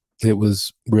Brooklyn. It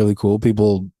was really cool.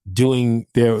 People doing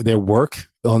their work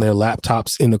on their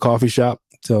laptops in the coffee shop.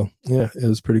 So, yeah, it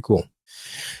was pretty cool.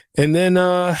 And then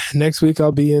next week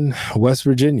I'll be in West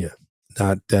Virginia.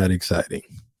 Not that exciting.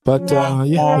 But yeah,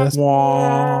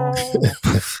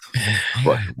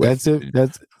 that's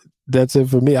it. That's it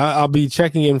for me. I'll be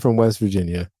checking in from West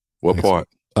Virginia. What part?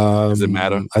 Does it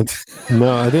matter?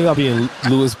 No, I think I'll be in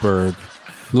Lewisburg,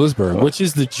 which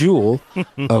is the jewel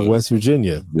of West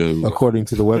Virginia, according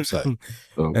to the website.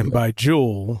 And by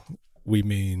jewel, we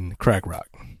mean crack rock.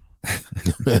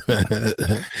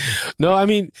 No, I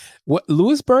mean,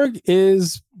 Lewisburg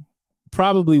is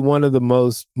probably one of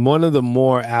the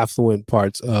more affluent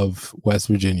parts of West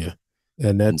Virginia,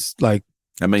 and that's like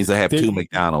that means I have 2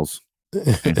 McDonald's.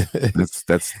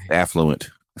 That's affluent.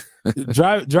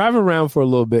 drive around for a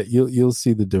little bit, you'll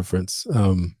see the difference.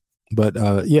 But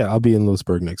yeah, I'll be in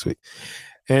Lewisburg next week,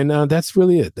 and that's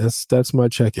really it. That's my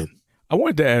check-in. I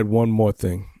wanted to add one more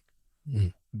thing.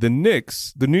 The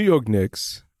Knicks, the New York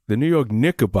Knicks, the New York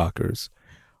Knickerbockers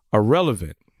are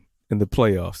relevant in the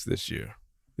playoffs this year.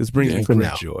 This brings me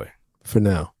great joy. For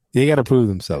now, they got to prove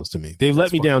themselves to me. They've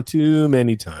let me down too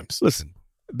many times. Listen,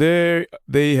 they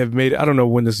have made. I don't know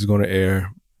when this is going to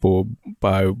air,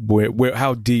 where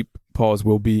how deep pause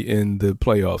will be in the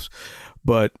playoffs,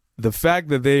 but the fact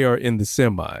that they are in the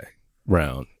semi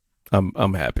round,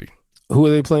 I'm happy. Who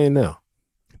are they playing now?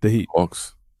 The Heat.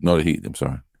 Hawks. No, the Heat. I'm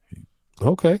sorry.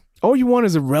 Okay. All you want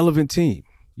is a relevant team.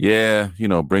 Yeah,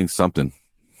 bring something.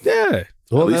 Yeah.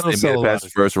 Well, at least they made it past the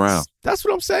first round. That's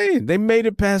what I'm saying. They made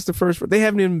it past the first round. They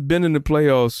haven't even been in the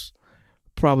playoffs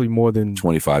probably more than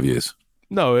 25 years.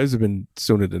 No, it's been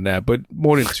sooner than that, but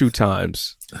more than 2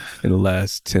 times in the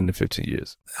last 10 to 15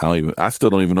 years. I still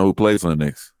don't even know who plays on the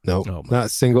Knicks. No,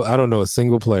 not single. I don't know a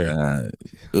single player.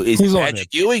 Is Who's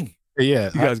Patrick Ewing? Yeah,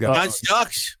 you guys got John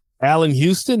Starks. Allen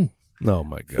Houston. Oh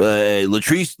my God,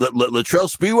 Latrell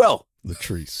Sprewell.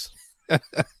 Latrice.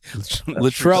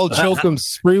 Latrell Chokum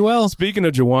Sprewell. Speaking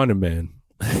of Juwanna Man,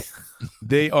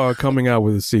 they are coming out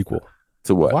with a sequel.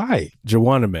 To what? Why?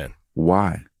 Juwanna Man.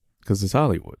 Why? Because it's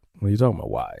Hollywood. What are you talking about?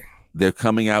 Why? They're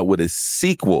coming out with a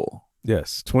sequel.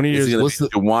 Yes, 20 years. Is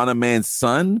it Juwanna Man's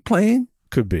son playing?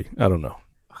 Could be. I don't know.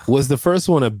 Was the first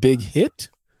one a big hit?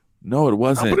 No, it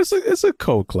wasn't. But it's a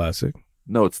cult classic.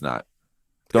 No, it's not.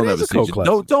 Don't ever say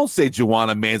don't say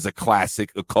Juwanna Man's a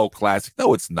cult classic.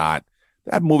 No, it's not.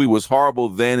 That movie was horrible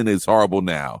then and it's horrible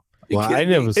now. Well, I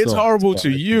never saw It's horrible to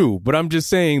you, but I'm just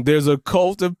saying there's a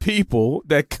cult of people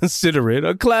that consider it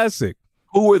a classic.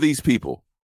 Who are these people?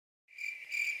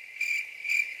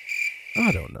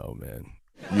 I don't know, man.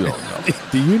 You don't know.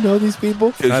 Do you know these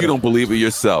people? Because you don't believe it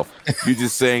yourself. You're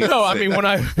just saying. No, I mean when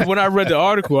I read the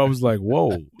article, I was like,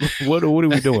 "Whoa, what are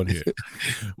we doing here?"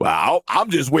 Wow, I'm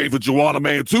just waiting for Juwanna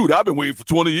Man too. I've been waiting for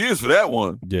 20 years for that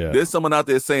one. Yeah, there's someone out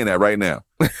there saying that right now.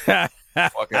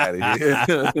 Fuck out of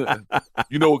here.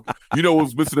 You know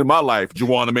what's missing in my life?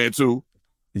 Juwanna Man too.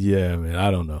 Yeah, man.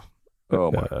 I don't know.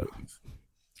 Oh my goodness.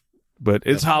 But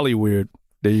it's Hollywood.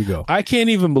 There you go. I can't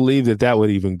even believe that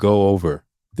would even go over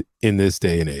in this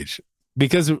day and age,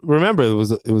 because remember it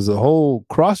was a whole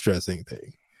cross-dressing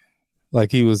thing, like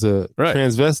he was a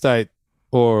transvestite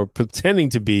or pretending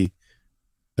to be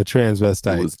a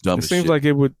transvestite. It seems like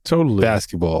it would totally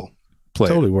basketball player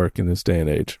totally work in this day and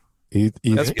age.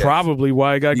 That's probably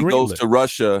why it got greenlit. He goes to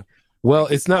Russia. Well,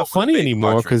 it's not funny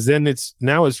anymore because then it's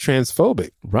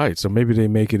transphobic. Right. So maybe they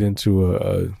make it into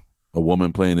a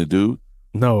woman playing a dude.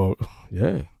 No.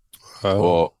 Yeah.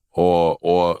 Or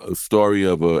a story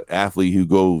of an athlete who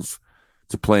goes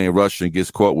to play in Russia and gets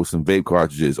caught with some vape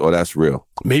cartridges. Oh, that's real.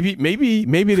 Maybe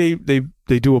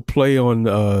they do a play on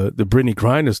the Brittany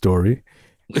Griner story,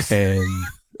 and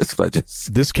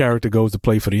this character goes to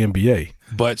play for the NBA.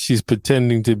 But she's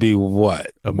pretending to be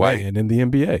what? A man in the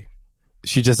NBA.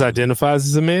 She just identifies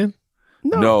as a man?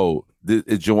 No. The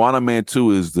Juwanna Man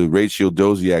 2 is the Rachel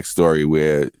Doziak story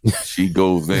where she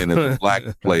goes in as a black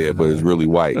player but is really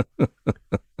white.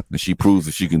 And she proves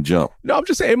that she can jump. No, I'm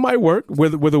just saying it might work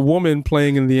with a woman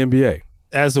playing in the NBA.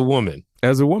 As a woman.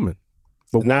 As a woman.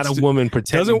 but not a woman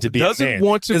pretending to be a man. Doesn't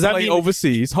want to 'Cause play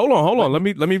overseas. Hold on. Let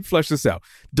me flesh this out.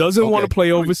 Doesn't want to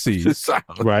play overseas,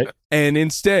 right? And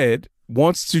instead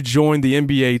wants to join the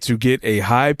NBA to get a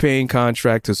high-paying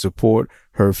contract to support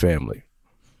her family.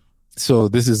 So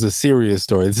this is a serious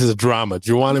story. This is a drama.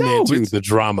 Joanna Man 2, the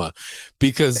drama,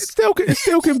 because it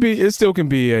still can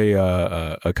be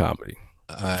a comedy.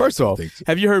 First of all,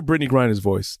 have you heard Brittany Griner's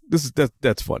voice?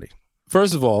 That's funny.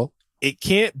 First of all, it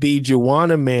can't be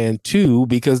Joanna Man 2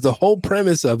 because the whole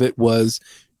premise of it was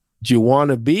do you want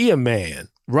to be a man?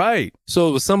 Right. So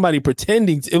it was somebody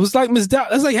pretending. It was like Miss Doubt.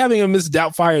 That's like having a Miss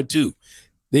Doubtfire 2.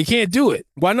 They can't do it.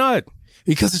 Why not?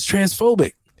 Because it's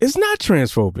transphobic. It's not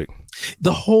transphobic.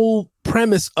 The whole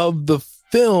premise of the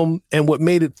film and what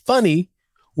made it funny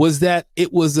was that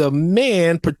it was a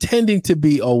man pretending to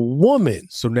be a woman.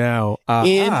 So now,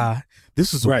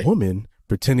 this is a woman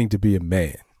pretending to be a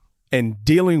man. And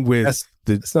dealing with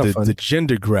the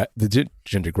gender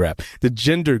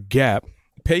gap,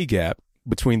 pay gap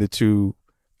between the two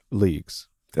leagues.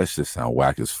 That shit sound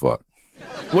whack as fuck.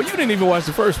 Well, you didn't even watch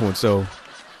the first one, so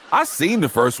I seen the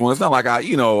first one. It's not like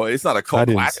it's not a cult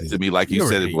classic to me like you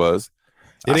said it was.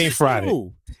 It ain't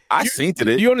Friday. I seen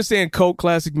it. You understand cult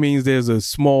classic means there's a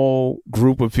small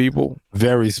group of people?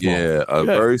 Very small. Yeah,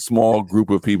 very small group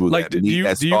of people like, that meet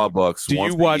at Starbucks. Did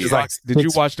you watch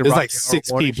the There's like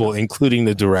 6 people, including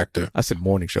the director. I said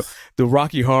morning show. The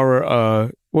Rocky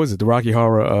Horror, what was it? The Rocky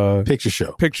Horror Picture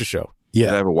Show. Yeah.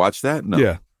 Did I ever watch that? No.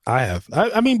 Yeah. I have.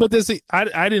 I mean, but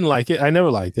I didn't like it. I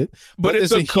never liked it. But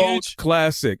it's a cult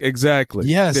classic. Exactly.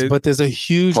 Yes, but there's a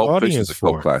huge audience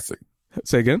for it. Classic.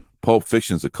 Say again? Pulp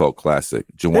Fiction's a cult classic.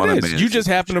 Joanna Man. You just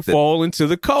happen to fall into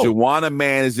the cult. Joanna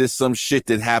Man is just some shit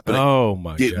that happened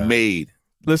to get made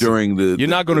during the. You're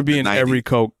not going to be in 90s. every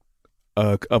cult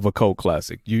of a cult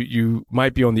classic. You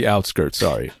might be on the outskirts.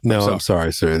 Sorry. No, I'm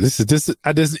sorry, sir.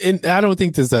 I don't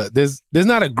think there's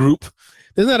not a group.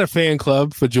 There's not a fan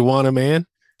club for Joanna Man.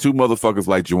 Two motherfuckers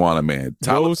like Joanna Man.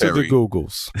 Those are the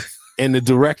Googles. And the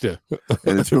director.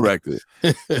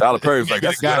 Tyler Perry's like,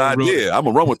 that's a good idea. I'm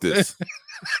going to run with this.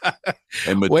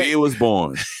 And Medea was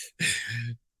born.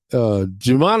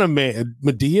 Joanna Man.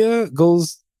 Medea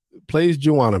plays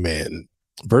Joanna Man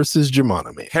versus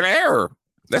Joanna Man. Hello.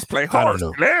 Let's play horse.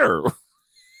 Hello.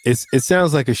 It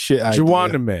sounds like a shit idea.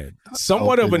 Joanna Man.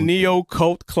 Somewhat of a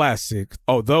neo-cult classic,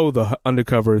 although the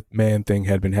undercover man thing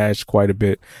had been hashed quite a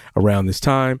bit around this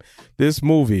time. This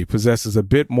movie possesses a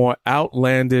bit more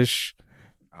outlandish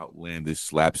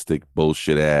slapstick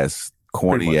bullshit ass,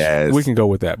 corny ass. We can go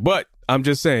with that. But I'm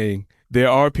just saying there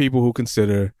are people who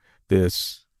consider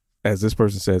this, as this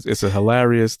person says, it's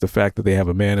hilarious, the fact that they have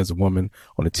a man as a woman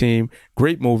on a team.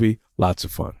 Great movie, lots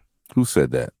of fun. Who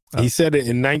said that? He said it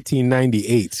in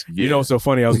 1998. You know, it's so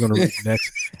funny. I was going to read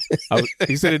next.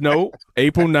 He said it. No,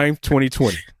 April 9th,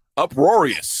 2020.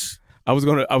 Uproarious. I was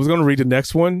going to read the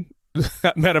next one.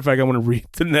 Matter of fact, I'm going to read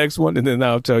the next one, and then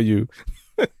I'll tell you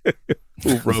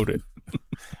who wrote it.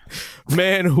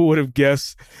 Man, who would have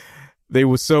guessed? They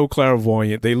were so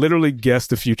clairvoyant. They literally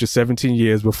guessed the future 17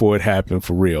 years before it happened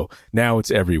for real. Now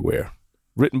it's everywhere.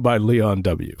 Written by Leon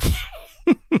W.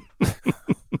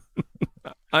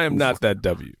 I am not that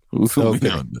W. Okay.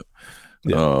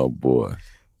 Yeah. Oh boy.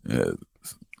 Yeah.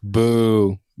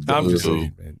 Boo. I'm just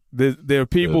saying, man. There are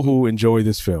people who enjoy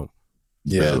this film.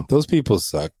 Yeah, those people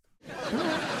suck.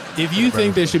 If you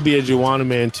think there should be a Joanna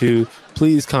Man 2,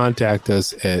 please contact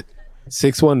us at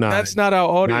 619. That's not our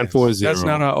audience. 940. That's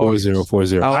not our audience.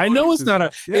 4040. I know it's not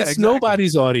it's exactly.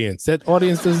 nobody's audience. That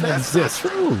audience doesn't exist.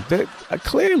 True.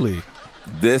 Clearly.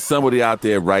 There's somebody out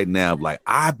there right now like,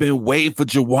 I've been waiting for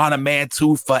Joanna Man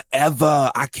 2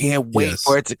 forever. I can't wait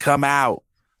for it to come out.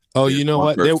 Oh, you know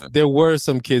what? There were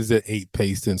some kids that ate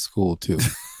paste in school too.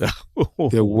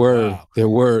 There were. I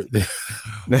was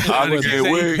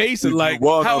pacing like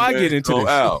how I get into this.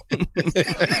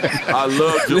 I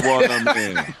love Joanna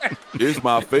Man. It's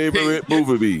my favorite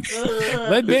movie.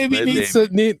 Lead Baby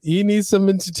needs some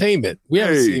entertainment. We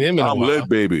haven't seen him in a while. Lead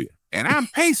Baby. And I'm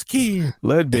Pace Kid.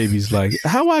 Lead Baby's like,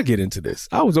 how I get into this?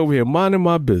 I was over here minding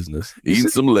my business. Eating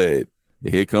some lead.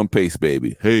 Here come Pace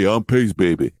Baby. Hey, I'm Pace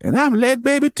Baby. And I'm Lead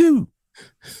Baby too.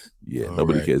 Yeah,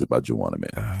 nobody cares about Joanna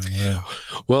Man. Yeah.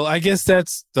 Well, I guess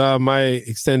that's my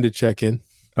extended check-in.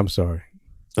 I'm sorry.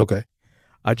 Okay.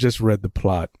 I just read the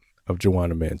plot of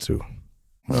Joanna Man 2.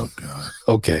 Oh, God.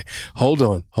 Okay. Hold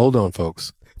on,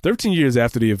 folks. 13 years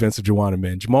after the events of Joanna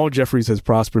Man, Jamal Jeffries has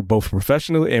prospered both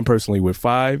professionally and personally with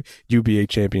 5 UBA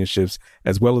championships,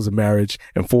 as well as a marriage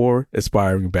and 4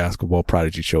 aspiring basketball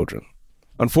prodigy children.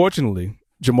 Unfortunately,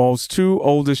 Jamal's two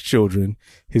oldest children,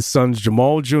 his sons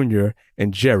Jamal Jr.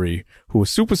 and Jerry, who were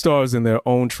superstars in their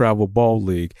own travel ball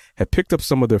league, had picked up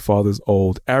some of their father's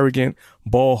old, arrogant,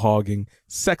 ball-hogging,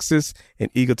 sexist,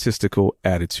 and egotistical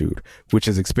attitude, which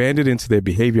has expanded into their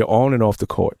behavior on and off the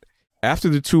court. After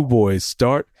the two boys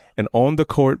start an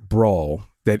on-the-court brawl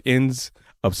that ends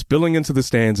up spilling into the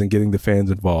stands and getting the fans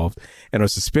involved and are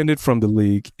suspended from the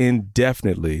league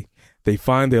indefinitely, they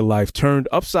find their life turned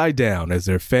upside down as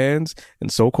their fans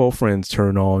and so-called friends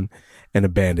turn on and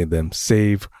abandon them,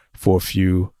 save for a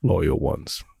few loyal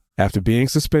ones. After being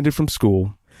suspended from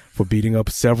school for beating up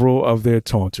several of their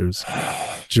taunters,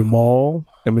 Jamal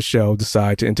and Michelle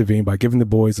decide to intervene by giving the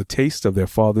boys a taste of their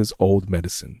father's old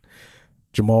medicine.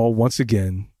 Jamal once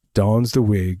again dons the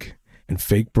wig and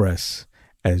fake breasts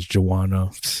as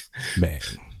Joanna Man.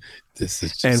 This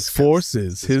is just and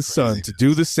forces his son to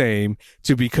do the same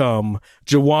to become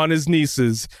Joanna's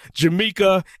nieces,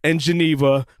 Jamaica and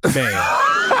Geneva Man.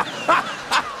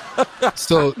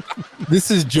 So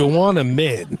this is Joanna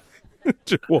Man.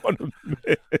 Joanna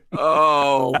Man.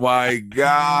 Oh my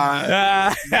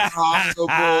God. Impossible.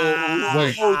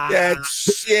 Wait. Oh, that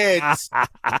shit.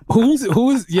 Who's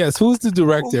the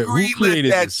director? Who Greenlit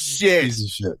created that this shit? piece of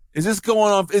shit? Is this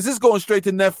going straight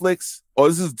to Netflix? Or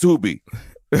this is Tubi?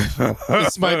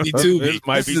 This might be Tubi.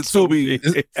 This is a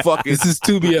Tubi fucking This is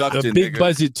Tubi, a production, big nigga.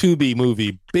 budget Tubi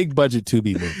movie. Big budget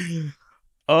Tubi movie.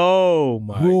 Oh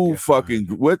my Who God. fucking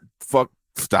what fuck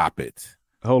stop it.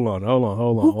 Hold on.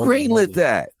 Who greenlit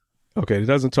that? Okay, it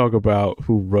doesn't talk about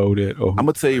who wrote it or who. I'm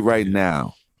gonna tell you right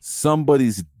now,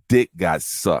 somebody's dick got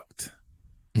sucked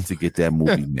to get that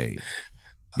movie made.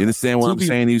 You understand what I'm Tubi-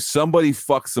 saying? Somebody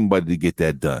fucked somebody to get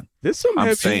that done. There's some I'm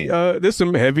heavy saying. there's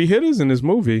some heavy hitters in this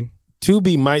movie.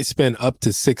 Tubi might spend up to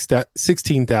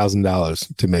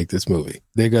 $16,000 to make this movie.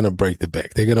 They're gonna break the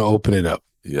bank. They're gonna open it up.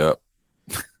 Yep.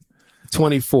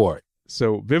 24.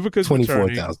 So Vivica's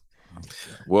 24,000.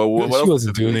 Well, what She else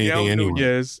wasn't doing anything Miguel anyway.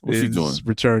 Nunez What's she is doing?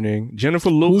 returning. Jennifer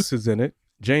Lewis is in it.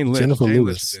 Jane Lynch. Jennifer Jane Lewis.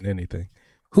 Lynch is in anything.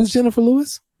 Who's Jennifer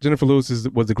Lewis? Jennifer Lewis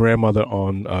was the grandmother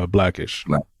on Blackish.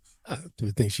 Do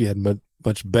you think she had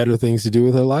much better things to do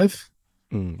with her life?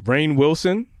 Rainn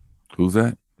Wilson. Who's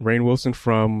that? Rainn Wilson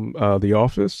from The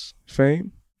Office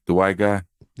fame. The white guy?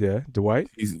 Yeah, Dwight.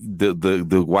 He's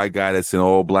the white guy that's in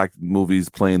all black movies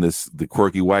playing the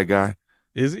quirky white guy.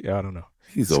 Is he? I don't know.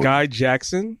 He's Sky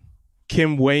Jackson.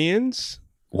 Kim Wayans.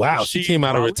 Wow, she She came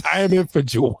out of Wallace? retirement for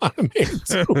Joanna Man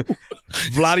too.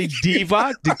 Vladi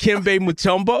Divac. Dikembe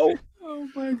Mutombo. Oh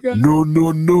my God.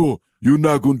 No. You're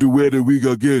not going to wear the wig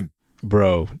again.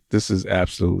 Bro, this is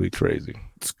absolutely crazy.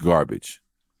 It's garbage.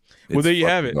 Well, It's there you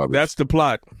have fucking it. garbage. That's the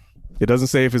plot. It doesn't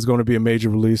say if it's going to be a major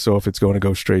release or if it's going to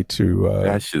go straight to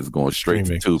that shit's going straight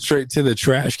streaming. to Tubi. Straight to the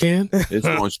trash can. It's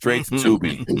going straight to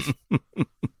Tubi.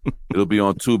 It'll be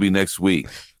on Tubi next week.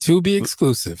 Tubi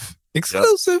exclusive.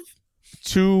 Exclusive.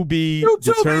 to be Tubi.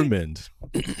 determined.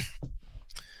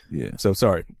 Yeah. So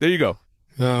sorry. There you go.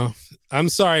 No, I'm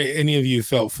sorry any of you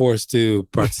felt forced to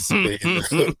participate in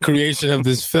the creation of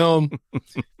this film.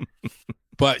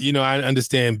 But, you know, I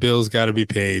understand bills got to be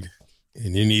paid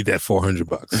and you need that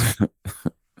 $400.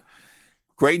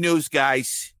 Great news,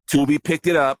 guys. Tubi picked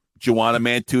it up. Joanna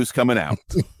Man 2 is coming out.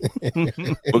 We're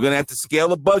going to have to scale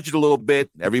the budget a little bit.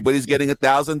 Everybody's getting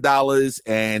 $1,000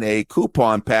 and a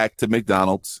coupon pack to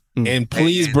McDonald's. And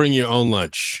please bring your own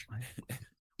lunch.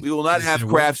 We will not have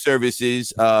craft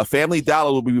services. Family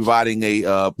Dollar will be providing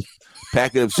a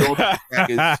packet of soda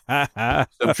packets,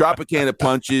 some Tropicana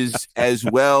punches, as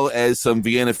well as some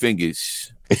Vienna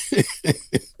fingers.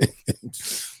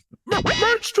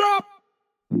 Merch drop.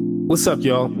 What's up,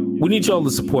 y'all? We need y'all to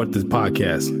support this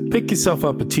podcast. Pick yourself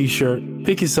up a t-shirt.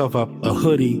 Pick yourself up a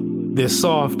hoodie. They're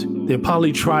soft. They're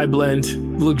poly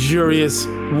tri-blend, luxurious,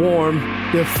 warm.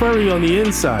 They're furry on the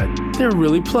inside. They're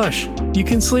really plush. You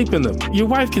can sleep in them. Your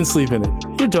wife can sleep in it.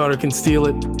 Your daughter can steal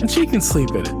it, and she can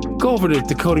sleep in it. Go over to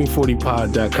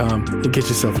decoding40pod.com and get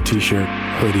yourself a t-shirt,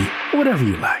 hoodie, whatever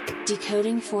you like.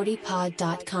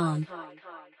 Decoding40pod.com.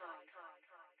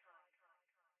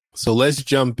 So let's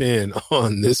jump in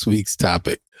on this week's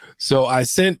topic. So I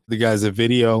sent the guys a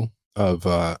video of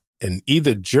an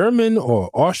either German or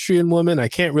Austrian woman. I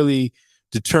can't really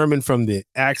determine from the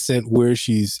accent where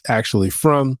she's actually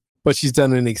from, but she's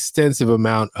done an extensive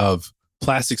amount of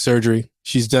plastic surgery.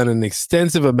 She's done an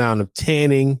extensive amount of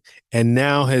tanning and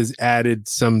now has added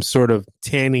some sort of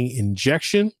tanning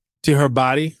injection to her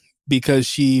body because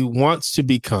she wants to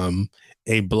become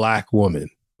a Black woman.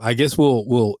 I guess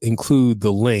we'll include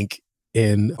the link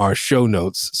in our show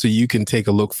notes so you can take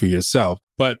a look for yourself.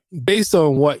 But based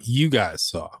on what you guys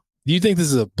saw, do you think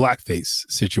this is a blackface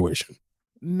situation?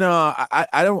 No,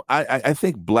 I don't. I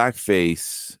think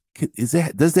blackface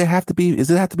does it have to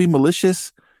be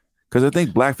malicious? Because I think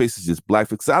blackface is just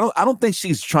blackface. I don't think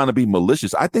she's trying to be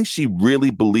malicious. I think she really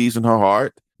believes in her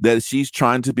heart that she's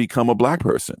trying to become a black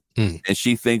person, and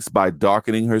she thinks by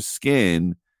darkening her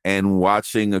skin and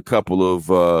watching a couple of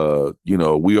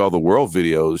We Are the World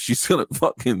videos, she's gonna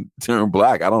fucking turn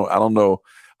black. I don't know.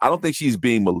 I don't think she's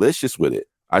being malicious with it.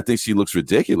 I think she looks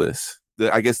ridiculous.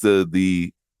 I guess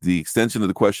the extension of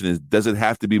the question is, does it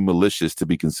have to be malicious to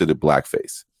be considered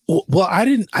blackface? Well, I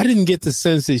didn't get the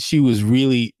sense that she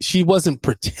wasn't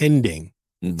pretending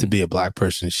to be a black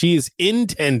person. She is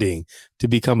intending to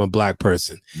become a black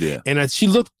person. Yeah. And she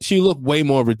looked way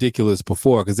more ridiculous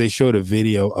before, because they showed a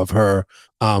video of her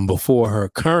before her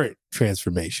current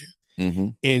transformation.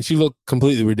 And she looked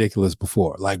completely ridiculous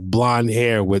before, like blonde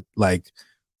hair with like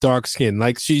dark skin.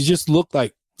 Like she just looked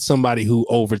like somebody who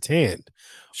overtanned.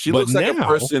 She looks like a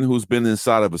person who's been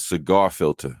inside of a cigar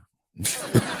filter.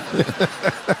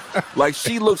 Like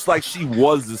she looks like she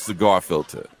was the cigar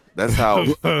filter. That's how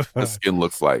the skin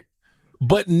looks like.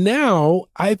 But now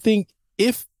I think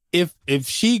if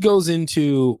she goes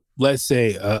into, let's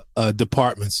say, a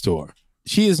department store,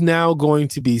 she is now going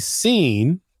to be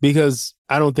seen, because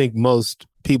I don't think most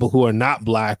people who are not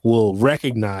black will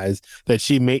recognize that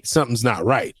something's not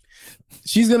right.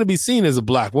 She's going to be seen as a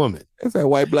black woman. It's that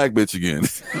white black bitch again.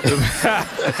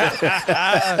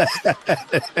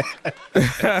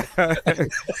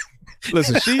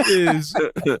 Listen, she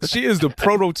is the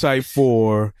prototype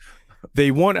for,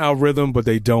 they want our rhythm, but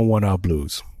they don't want our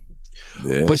blues.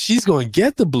 Yeah. But she's going to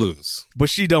get the blues. But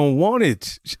she don't want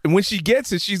it. When she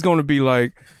gets it, she's going to be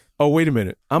like, oh, wait a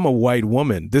minute. I'm a white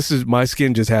woman. My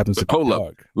skin just happens to be hold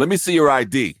dark. up. Let me see your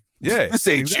ID. Yeah. This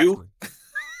ain't you.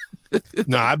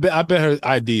 No, I bet her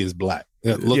ID is black.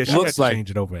 It looks like change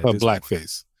it over a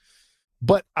blackface.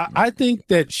 But I think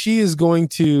that she is going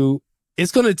to,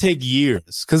 it's going to take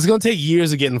years, because it's going to take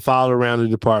years of getting followed around the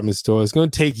department store. It's going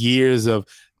to take years of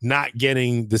not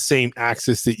getting the same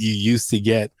access that you used to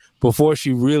get before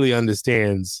she really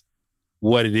understands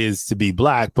what it is to be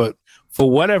black. But for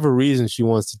whatever reason, she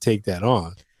wants to take that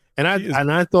on. And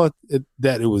I thought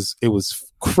that it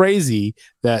was crazy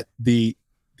that the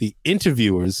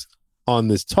interviewers on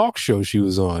this talk show she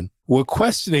was on were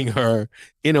questioning her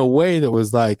in a way that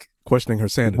was like, questioning her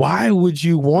sanity. Why would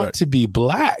you want to be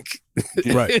black?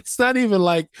 Right. It's not even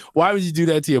like, why would you do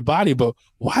that to your body? But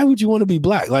why would you want to be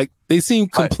black? Like, they seem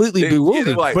completely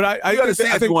bewildered. Like, but I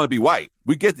understand if you want to be white.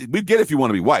 We get if you want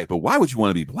to be white, but why would you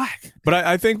want to be black? But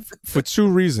I think for two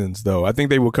reasons, though. I think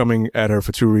they were coming at her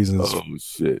for two reasons. Oh,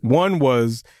 shit. One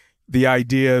was the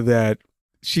idea that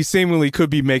she seemingly could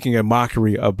be making a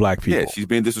mockery of black people. Yeah, she's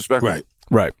being disrespectful.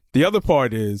 Right. The other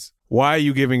part is, why are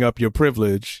you giving up your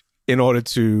privilege in order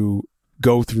to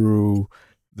go through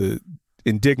the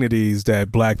indignities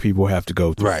that black people have to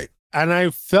go through? Right. And I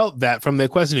felt that from their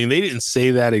questioning. They didn't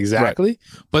say that exactly,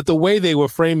 but the way they were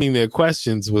framing their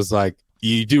questions was like,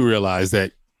 you do realize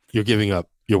that you're giving up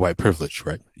your white privilege,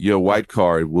 right? Your white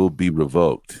card will be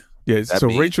revoked. Yeah, so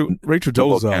Rachel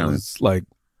Dolezal is like,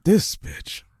 this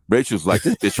bitch. Rachel's like,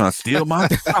 this bitch trying to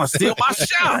steal my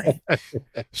shine.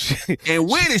 And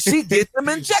where did she get them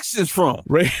injections from?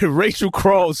 Rachel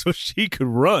crawled so she could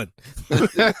run.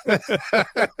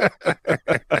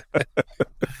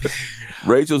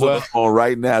 Rachel's on the phone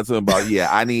right now talking about,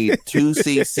 I need 2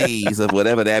 cc's of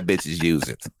whatever that bitch is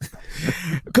using.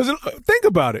 Because think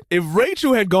about it. If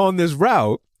Rachel had gone this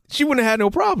route, she wouldn't have had no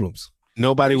problems.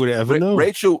 Nobody would have ever known.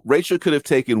 Rachel could have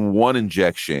taken one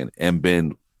injection and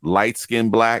been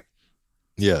light-skinned black,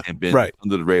 and been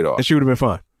under the radar, and she would have been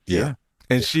fine. Yeah,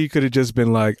 and she could have just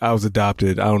been like, "I was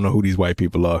adopted. I don't know who these white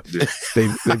people are.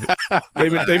 They've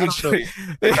been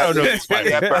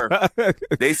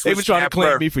trying to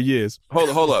claim me for years."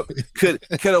 Hold up. Could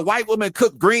a white woman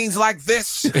cook greens like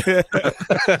this?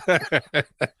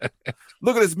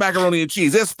 Look at this macaroni and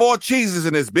cheese. There's 4 cheeses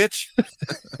in this bitch.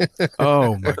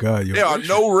 Oh my God! There are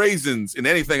no raisins in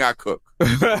anything I cook.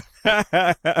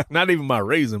 Not even my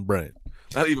Raisin Bran.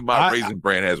 Not even my Raisin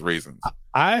Bran has raisins.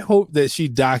 I hope that she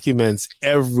documents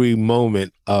every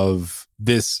moment of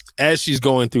this as she's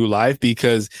going through life,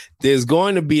 because there's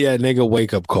going to be that nigga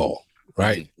wake up call,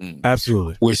 right? Mm-hmm.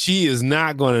 Absolutely. Where she is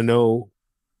not going to know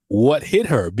what hit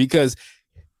her, because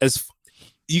as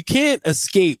you can't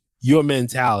escape your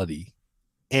mentality.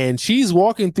 And she's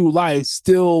walking through life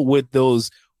still with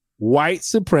those white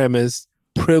supremacist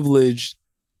privileged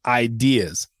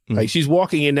ideas. Mm-hmm. Like, she's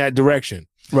walking in that direction.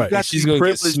 Right. She's going to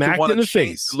get smacked in the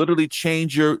face. Literally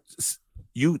change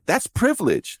that's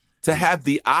privilege, to have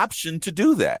the option to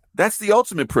do that. That's the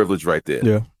ultimate privilege right there.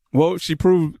 Yeah. Well, she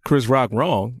proved Chris Rock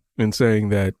wrong in saying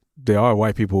that there are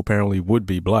white people who apparently would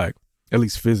be black, at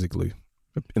least physically,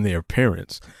 in their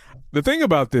appearance. The thing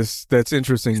about this that's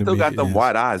interesting to me Still got the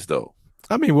white eyes though.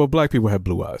 I mean, well, black people have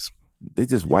blue eyes. They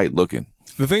just white looking.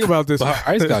 The thing about this, But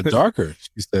her eyes got darker.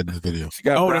 She said in the video. She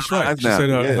got brown that's right. eyes She now. said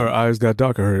Yeah. her eyes got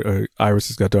darker. Her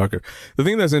irises got darker. The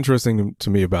thing that's interesting to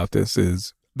me about this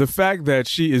is the fact that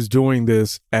she is doing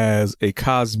this as a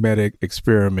cosmetic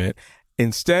experiment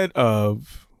instead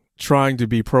of trying to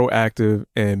be proactive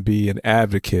and be an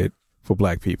advocate for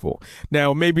black people.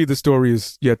 Now, maybe the story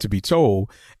is yet to be told.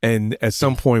 And at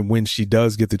some point when she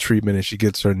does get the treatment and she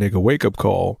gets her nigga wake up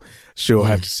call, she'll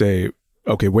have to say,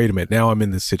 okay, wait a minute. Now I'm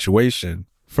in this situation.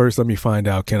 First, let me find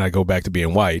out, can I go back to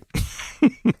being white?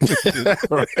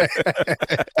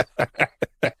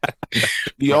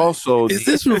 He also Is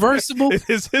this reversible?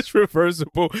 Is this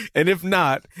reversible? And if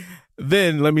not,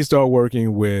 then let me start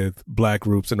working with black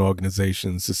groups and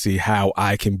organizations to see how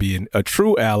I can be a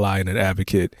true ally and an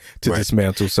advocate to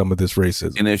dismantle some of this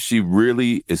racism. And if she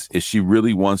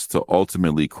really wants to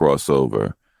ultimately cross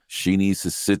over, she needs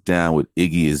to sit down with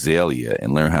Iggy Azalea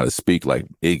and learn how to speak like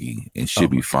Iggy, and she'll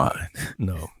be fine.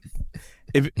 No.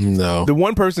 No. The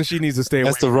one person she needs to stay away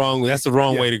That's the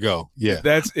wrong way to go. Yeah.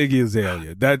 That's Iggy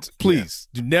Azalea. Please,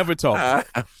 do never talk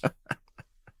to her.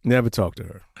 Never talk to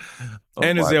her.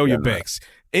 And my Azalea God. Banks.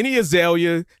 Any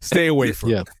Azalea, stay away from.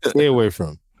 Yeah. Stay away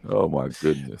from. Oh my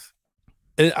goodness.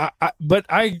 And but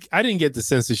I didn't get the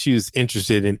sense that she was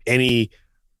interested in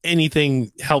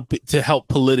anything to help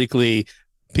politically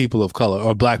people of color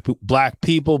or black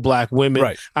people, black women.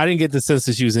 Right. I didn't get the sense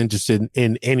that she was interested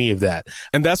in any of that.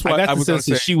 And that's why I got I the was going sense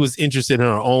to that say, she was interested in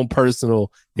her own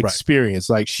personal experience.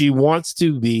 Like she wants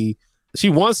to be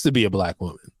a black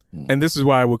woman. and this is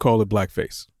why I would call it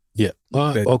blackface. Yeah.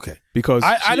 Okay. Because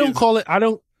I don't call it. I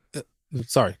don't.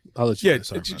 Sorry. I'll let you. Yeah,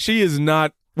 Sorry. she is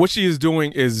not. What she is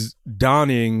doing is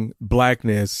donning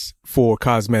blackness for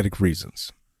cosmetic reasons,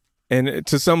 and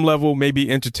to some level, maybe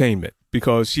entertainment,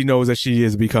 because she knows that she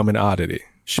is becoming an oddity.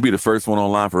 She'll be the first one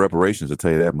online for reparations, I'll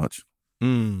tell you that much.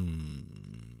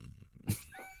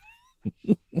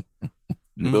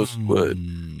 You know she would.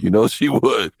 You know she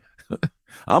would.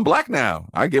 I'm black now.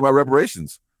 I get my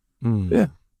reparations. Yeah.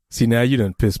 See, now you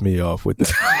done pissed me off with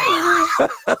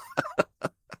that.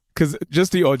 Because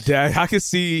just the audacity, I could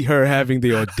see her having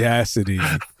the audacity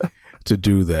to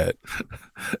do that.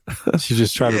 She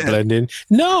just trying to blend in.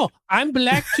 No, I'm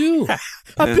black too.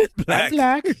 A bit black. I'm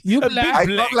black. You black.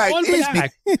 look like all this.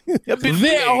 black.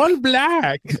 They're all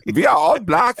black. We are all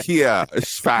black here.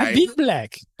 It's I'm fine. big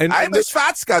black. And, I'm a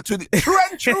Schwarzka to the true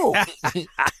and true.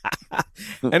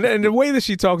 and the way that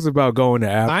she talks about going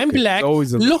to Africa, I'm black. is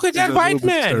always Look at is that a white little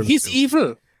bit man. disturbing He's to me.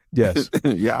 evil. Yes.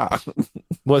 Yeah.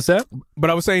 What's that? But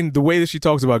I was saying the way that she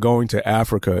talks about going to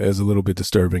Africa is a little bit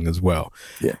disturbing as well.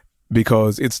 Yeah.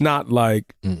 Because it's not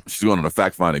like She's going on a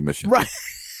fact-finding mission. right.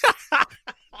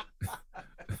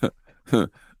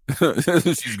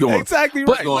 She's going. Exactly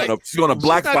But, right. She's she's going to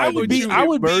black I finding would be- mission. I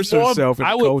would be immerse more- herself in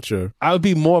I the would- culture. I would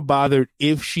be more bothered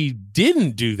if she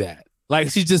didn't do that. Like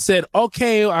she just said,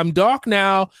 okay, I'm dark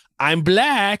now. I'm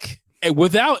black. And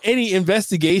without any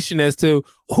investigation as to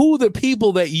who the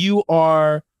people that you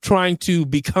are trying to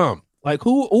become. Like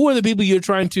who are the people you're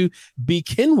trying to be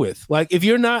kin with? Like if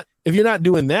you're not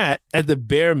doing that at the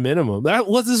bare minimum,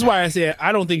 this is why I say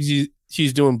I don't think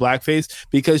she's doing blackface,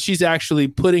 because she's actually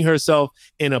putting herself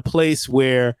in a place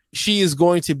where she is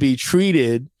going to be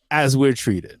treated as we're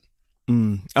treated. I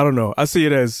don't know. I see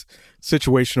it as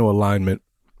situational alignment.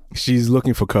 She's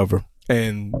looking for cover.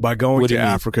 And by going What do to you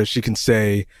mean? Africa, she can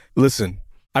say, listen,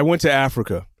 I went to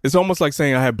Africa. It's almost like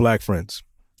saying I had black friends.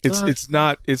 It's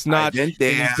not I went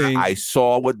there. anything- I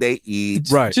saw what they eat.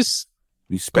 right. Just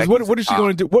Respect. What is she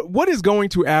going to do? What is going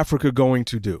to Africa going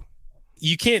to do?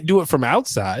 you can't do it from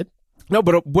outside. No,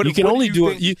 but what You can what only you do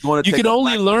think- it. You wanna take can a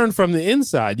only black- learn from the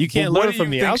inside. You can't what learn do from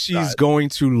you the think outside. she's going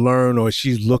to learn, or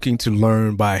she's looking to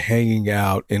learn by hanging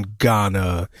out in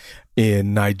Ghana,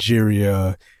 in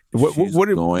Nigeria? What She's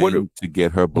going to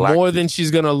get her black. More than she's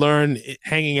going to learn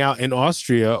hanging out in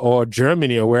Austria or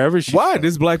Germany or wherever she. why?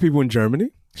 There's black people in Germany.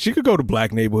 She could go to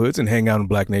black neighborhoods and hang out in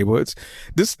black neighborhoods.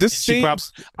 This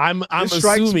seems. I'm this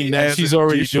strikes me assuming that as she's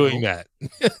already additional. doing that.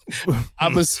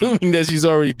 I'm assuming that she's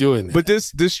already doing that. But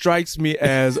this strikes me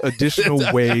as additional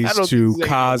I ways don't to think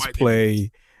so. cosplay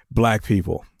black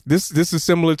people. This is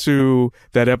similar to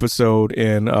that episode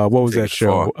in what was that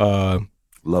show?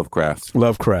 Lovecraft.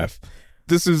 Lovecraft.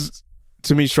 This is,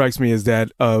 to me, strikes me as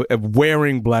that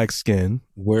wearing black skin.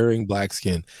 Wearing black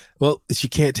skin. Well, she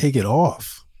can't take it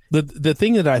off. The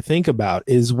thing that I think about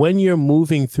is when you're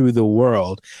moving through the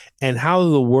world and how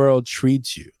the world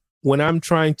treats you. when I'm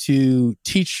trying to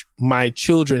teach my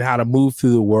children how to move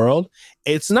through the world,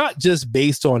 it's not just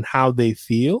based on how they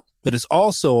feel, but it's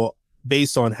also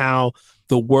based on how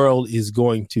the world is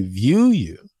going to view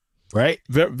you, right?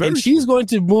 And she's going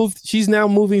to move. She's now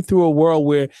moving through a world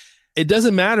where it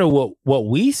doesn't matter what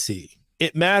we see.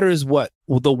 It matters what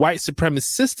the white supremacist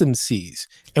system sees.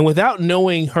 And without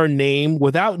knowing her name,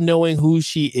 without knowing who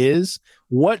she is,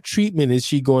 what treatment is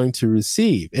she going to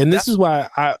receive? And this is why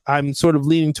I'm sort of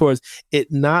leaning towards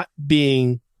it not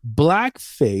being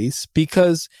blackface,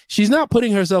 because she's not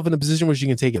putting herself in a position where she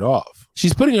can take it off.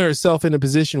 She's putting herself in a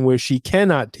position where she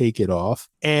cannot take it off.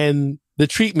 And the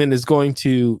treatment is going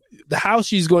to, how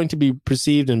she's going to be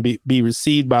perceived and be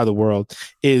received by the world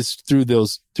is through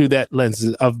that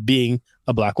lens of being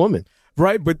a black woman.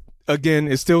 Right. But again,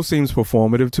 it still seems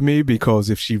performative to me, because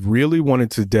if she really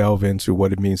wanted to delve into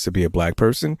what it means to be a black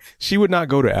person, she would not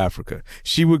go to Africa.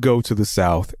 She would go to the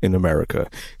South in America.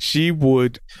 She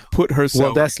would put herself.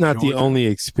 Well, that's not the only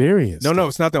experience. No,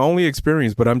 it's not the only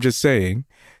experience, but I'm just saying,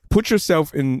 put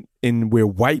yourself in where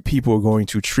white people are going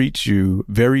to treat you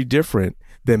very different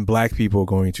than black people are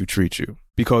going to treat you,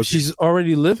 because she's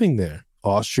already living there.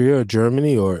 Austria or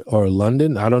Germany or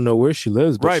London. I don't know where she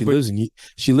lives, but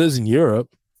she lives in Europe.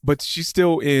 But she's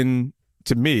still in,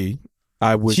 to me,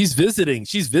 she's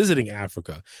visiting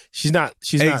Africa. She's not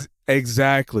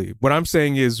exactly. What I'm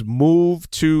saying is, move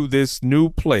to this new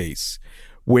place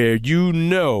where you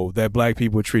know that black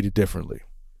people are treated differently.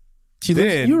 She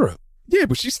lives in Europe. Yeah,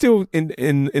 but she's still in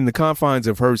the confines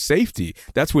of her safety.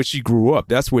 That's where she grew up.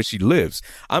 That's where she lives.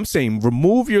 I'm saying,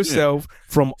 remove yourself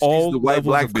from all the white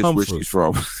black of bitch comfort. where she's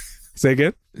from. Say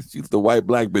again? She's the white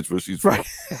black bitch where she's from.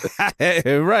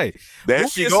 Right. There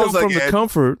Move she yourself goes from again. the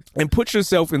comfort and put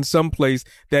yourself in some place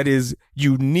that is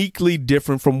uniquely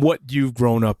different from what you've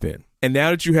grown up in. And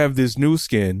now that you have this new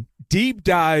skin, deep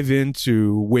dive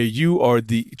into where you are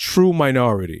the true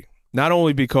minority. Not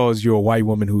only because you're a white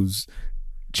woman who's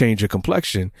changed your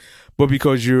complexion, but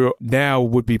because you now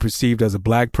would be perceived as a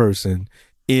black person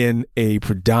in a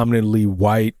predominantly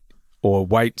white or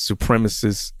white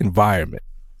supremacist environment.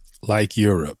 Like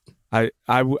Europe. I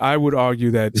would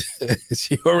argue that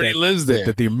she already lives there.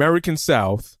 That the American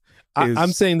South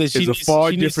I'm saying that is a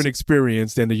far different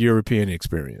experience than the European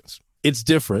experience. It's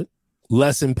different,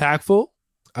 less impactful.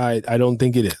 I don't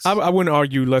think it is. I wouldn't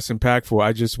argue less impactful.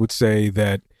 I just would say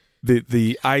that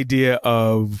the idea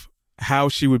of how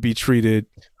she would be treated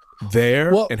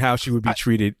there and how she would be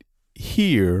treated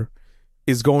here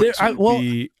is going to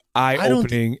be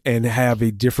eye-opening and have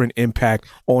a different impact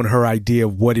on her idea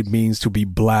of what it means to be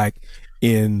black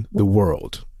in the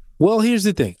world. Well, here's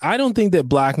the thing. I don't think that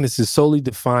blackness is solely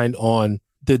defined on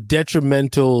the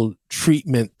detrimental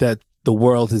treatment that the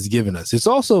world has given us. It's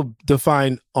also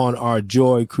defined on our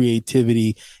joy,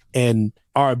 creativity, and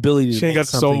our ability to make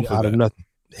something out of nothing.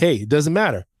 Hey, it doesn't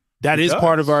matter. That is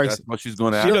part of our. That's what she's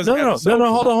going to.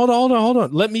 No. Hold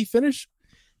on. Let me finish.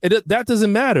 That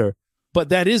doesn't matter, but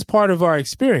that is part of our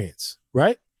experience,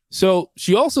 right? So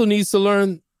she also needs to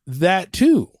learn that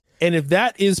too. And if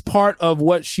that is part of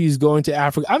what she's going to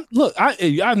Africa,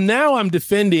 I'm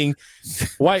defending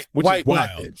white black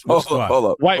bitch. Hold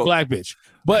up. White black bitch.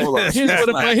 But here's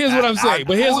what I'm saying.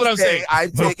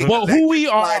 Well,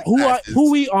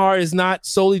 who we are is not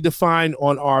solely defined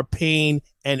on our pain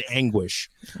and anguish.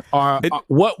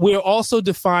 What we're also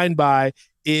defined by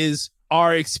is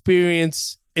our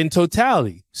experience in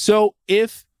totality. So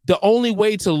if the only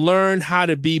way to learn how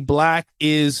to be black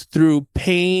is through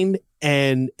pain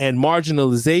and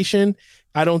marginalization,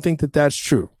 I don't think that that's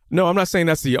true. No, I'm not saying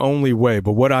that's the only way,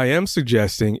 but what I am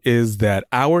suggesting is that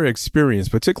our experience,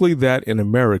 particularly that in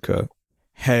America,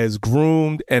 has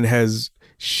groomed and has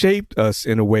shaped us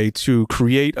in a way to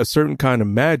create a certain kind of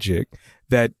magic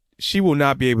that she will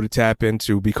not be able to tap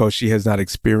into because she has not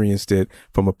experienced it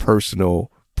from a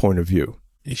personal point of view.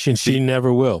 She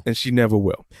never will. And she never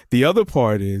will. The other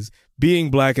part is being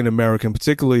black in America, and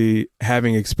particularly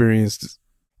having experienced,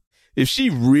 if she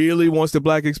really wants the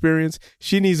black experience,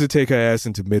 she needs to take her ass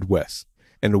into Midwest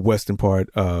and the western part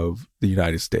of the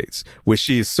United States, where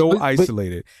she is so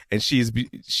isolated and she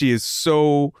is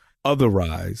so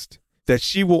otherized that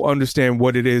she will understand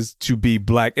what it is to be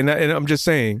black. And I'm just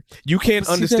saying, you can't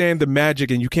understand the magic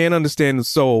and you can't understand the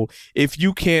soul if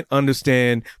you can't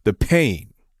understand the pain.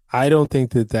 I don't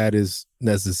think that is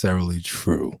necessarily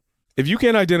true. If you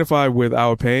can't identify with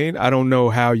our pain, I don't know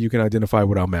how you can identify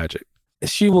with our magic.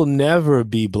 She will never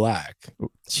be black.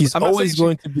 She's always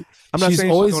going to be. I'm not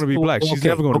saying she's going to be black. She's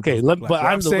never going to be black.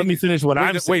 But let me finish what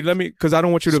I'm saying. Wait, because I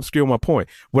don't want you to obscure my point.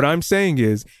 What I'm saying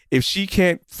is, if she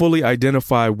can't fully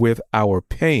identify with our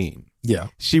pain, Yeah.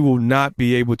 she will not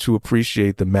be able to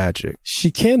appreciate the magic.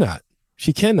 She cannot.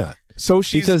 So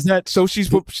she's Because that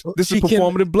this is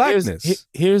performative blackness.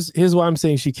 Here's why I'm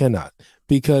saying she cannot,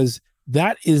 because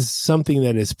that is something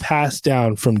that is passed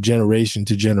down from generation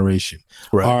to generation.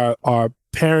 Right. Our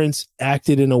parents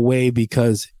acted in a way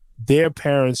because their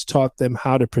parents taught them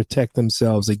how to protect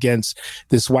themselves against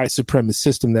this white supremacist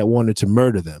system that wanted to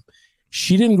murder them.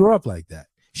 She didn't grow up like that.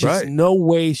 There's no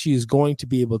way she's going to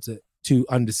be able to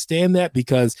understand that,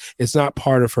 because it's not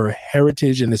part of her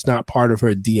heritage and it's not part of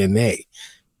her DNA,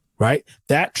 right?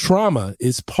 That trauma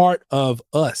is part of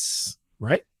us,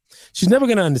 right? She's never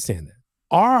going to understand that.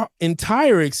 Our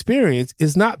entire experience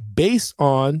is not based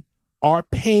on our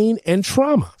pain and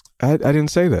trauma. I didn't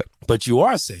say that. But you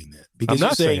are saying that, because I'm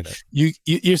not saying that.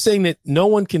 You're saying that no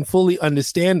one can fully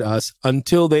understand us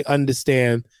until they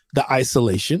understand the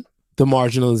isolation, the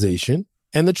marginalization,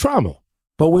 and the trauma.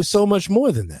 But we're so much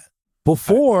more than that.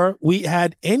 Before we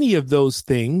had any of those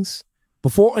things,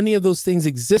 before any of those things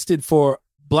existed for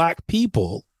Black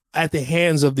people at the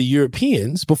hands of the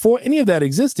Europeans, before any of that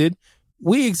existed,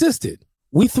 we existed.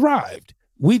 We thrived.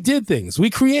 We did things. We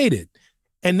created.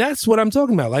 And that's what I'm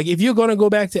talking about. Like, if you're going to go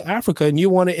back to Africa and you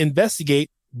want to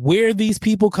investigate where these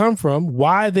people come from,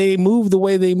 why they move the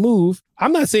way they move,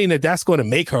 I'm not saying that that's going to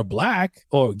make her Black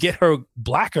or get her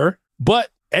blacker, but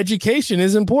education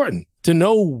is important to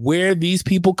know where these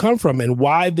people come from and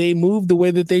why they move the way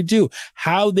that they do,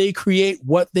 how they create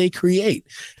what they create.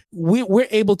 We're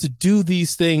able to do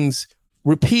these things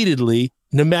repeatedly,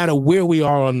 no matter where we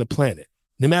are on the planet.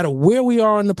 No matter where we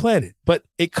are on the planet, but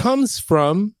it comes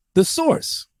from the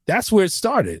source. That's where it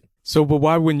started. So, but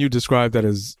why wouldn't you describe that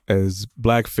as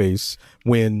blackface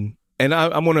when? And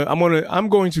I'm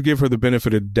going to give her the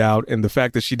benefit of the doubt, and the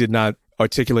fact that she did not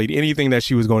articulate anything that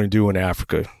she was going to do in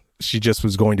Africa. She just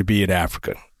was going to be in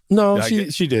Africa. No,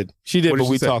 she did, but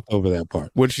we say? talked over that part.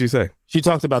 What did she say? She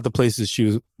talked about the places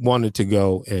she wanted to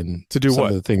go and to do some what?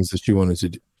 of the things that she wanted to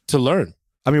do, to learn.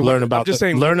 I mean, learn about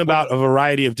a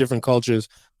variety of different cultures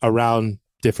around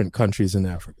different countries in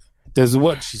Africa. There's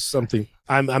something.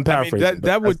 I'm paraphrasing. I mean,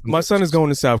 that would. My son is going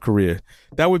to South Korea.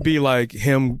 That would be like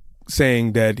him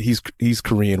saying that he's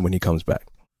Korean when he comes back.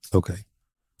 Okay.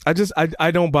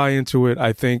 I don't buy into it.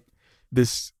 I think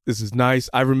this is nice.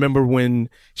 I remember when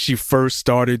she first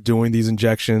started doing these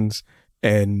injections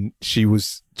and she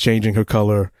was changing her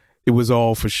color. It was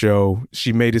all for show.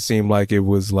 She made it seem like it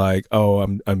was like,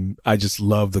 oh, I just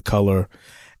love the color.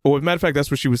 Well, as a matter of fact, that's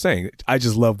what she was saying. I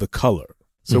just love the color.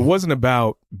 So It wasn't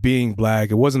about being Black.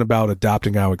 It wasn't about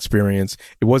adopting our experience.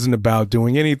 It wasn't about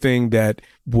doing anything that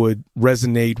would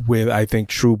resonate with, I think,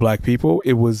 true Black people.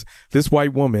 It was this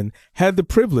white woman had the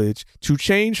privilege to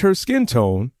change her skin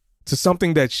tone to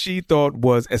something that she thought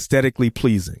was aesthetically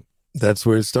pleasing. That's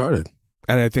where it started.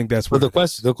 And I think that's where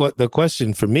the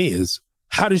question for me is,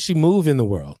 how does she move in the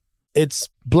world? It's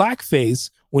blackface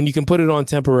when you can put it on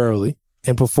temporarily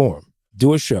and perform,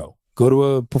 do a show, go to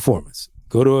a performance,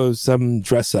 go to some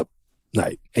dress up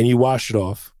night, and you wash it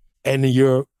off, and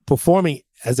you're performing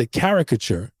as a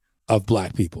caricature of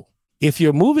Black people. If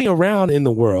you're moving around in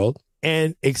the world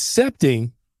and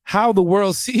accepting how the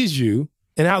world sees you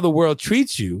and how the world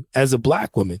treats you as a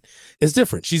Black woman, it's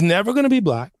different. She's never going to be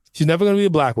Black. She's never going to be a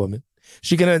Black woman.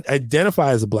 She can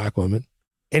identify as a Black woman,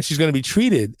 and she's going to be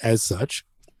treated as such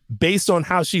based on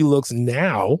how she looks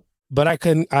now. But I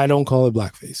don't call it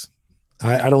blackface.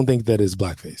 I don't think that is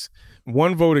blackface.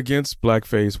 One vote against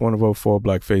blackface, one vote for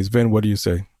blackface. Vin, what do you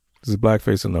say? Is it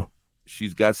blackface or no?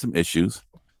 She's got some issues.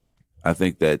 I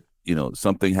think that,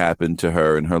 something happened to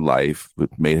her in her life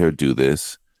that made her do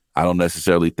this. I don't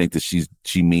necessarily think that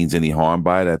she means any harm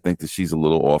by it. I think that she's a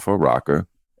little off her rocker.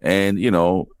 And,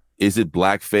 is it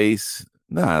blackface?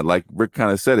 Nah, like Rick kind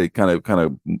of said it, kind of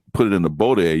put it in the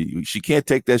bow there. She can't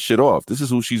take that shit off. This is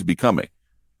who she's becoming.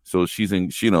 So she's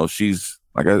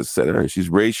like I said, she's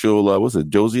racial. What's it?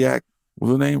 Josiak?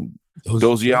 What's her name?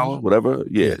 Doziala, whatever.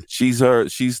 Yeah, she's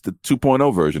the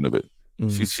 2.0 version of it.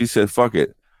 Mm-hmm. She said, "Fuck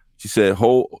it." She said,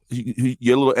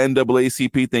 your little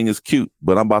NAACP thing is cute,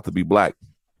 but I'm about to be Black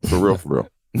for real, for real."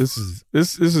 This is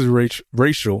racial.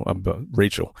 Rachel.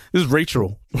 This is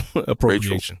racial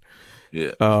appropriation.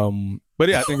 Yeah. But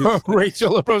yeah, I think it's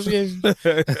racial appropriation.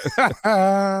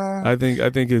 I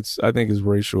think it's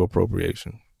racial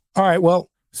appropriation. All right. Well,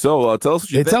 so tell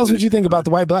us what you think about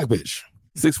the white Black bitch.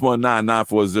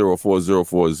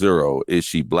 619-940-4040. Is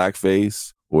she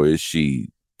blackface or is she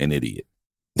an idiot?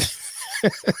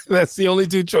 That's the only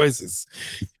two choices.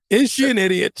 Is she an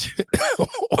idiot or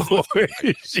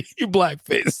is she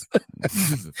blackface?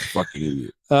 Fucking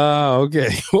idiot. Okay.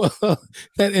 Well,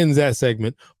 that ends that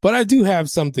segment. But I do have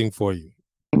something for you.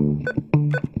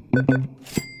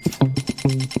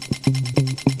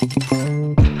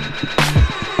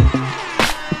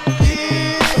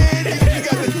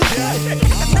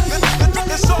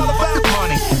 It's all about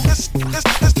money.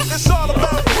 It's all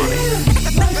about money.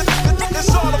 It's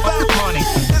all about money.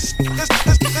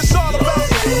 It's all about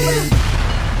money.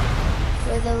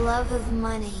 For the love of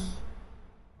money.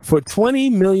 For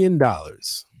 $20 million,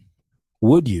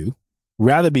 would you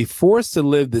rather be forced to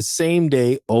live the same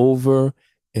day over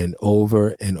and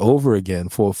over and over again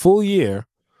for a full year,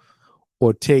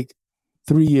 or take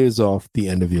 3 years off the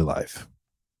end of your life?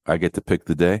 I get to pick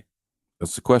the day.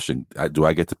 That's the question. Do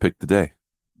I get to pick the day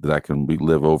that I can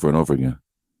relive over and over again?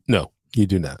 No, you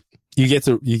do not. You get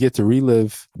to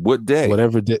relive What day?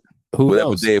 whatever day.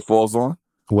 Whatever day it falls on.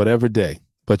 Whatever day,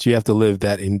 but you have to live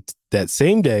that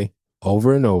same day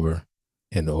over and over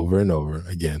and over and over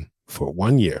again for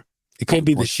 1 year. It could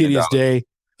be the shittiest day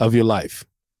of your life.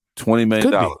 $20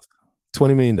 million.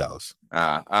 $20 million.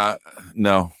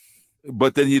 No.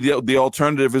 But then the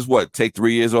alternative is what? Take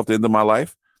 3 years off the end of my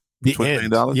life? The $20 end.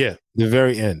 million? Yeah, the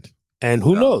very end. And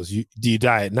who knows? Do you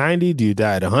die at 90? Do you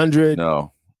die at 100?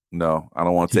 No. I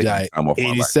don't want to Do you take die any time off my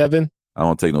life. 87? I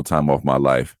don't take no time off my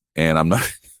life. And I'm not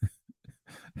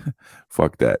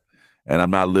fuck that. And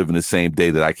I'm not living the same day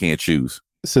that I can't choose.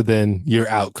 So then you're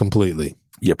out completely.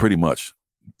 Yeah, pretty much.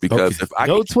 Because Okay. if I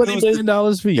no could $20 choose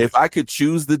million for you. if I could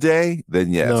choose the day, then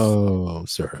yes. No,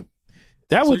 sir.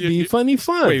 That So would you- be you- funny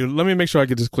fun. Wait, let me make sure I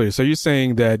get this clear. So you're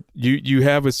saying that you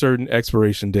have a certain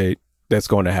expiration date that's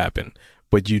going to happen,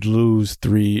 but you'd lose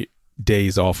 3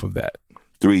 days off of that.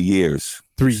 3 years.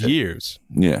 3 years.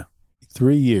 Yeah.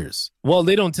 3 years. Well,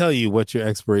 they don't tell you what your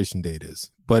expiration date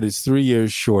is, but it's 3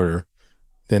 years shorter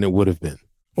than it would have been.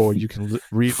 Or you can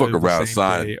relive Fuck the around, same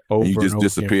son, day and over you just and over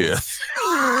disappear.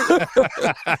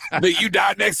 Nigga, you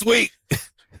die next week. again.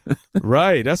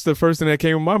 Right. That's the first thing that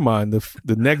came to my mind.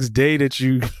 The next day that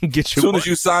you get As your soon as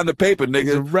you sign the paper, it's a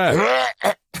nigga.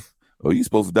 wrap. Oh, you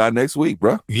supposed to die next week,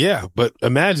 bro. Yeah, but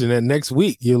imagine that next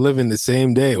week you're living the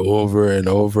same day over and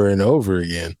over and over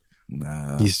again.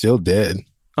 Nah. You're still dead.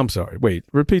 I'm sorry. Wait,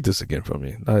 repeat this again for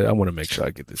me. I want to make sure I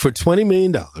get this For $20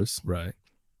 million, right.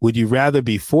 would you rather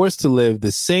be forced to live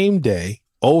the same day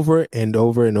over and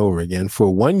over and over again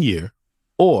for 1 year,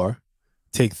 or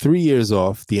take 3 years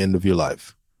off the end of your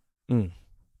life? I'm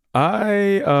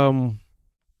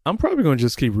probably going to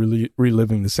just keep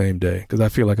reliving the same day because I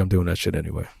feel like I'm doing that shit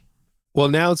anyway. Well,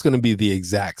 now it's going to be the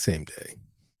exact same day.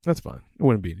 That's fine. It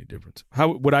wouldn't be any difference. How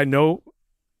would I know?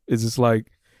 Is this like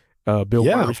Bill?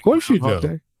 Yeah, Murray of course you'd Groundhog know.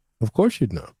 Day? Of course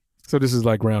you'd know. So this is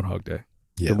like Groundhog Day.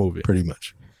 Yeah, movie. pretty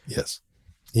much. Yes.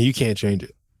 And you can't change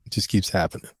it. It just keeps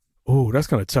happening. Oh, that's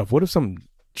kind of tough. What if something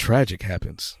tragic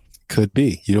happens? Could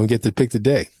be. You don't get to pick the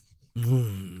day.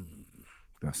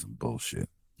 That's some bullshit.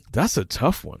 That's a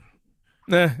tough one.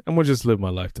 Nah, I'm gonna just live my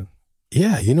life then.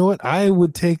 Yeah, you know what? I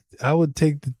would take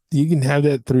you can have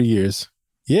that 3 years.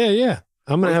 Yeah.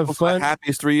 I'm going to have The fun.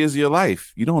 happiest 3 years of your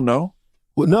life. You don't know.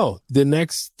 Well, no, the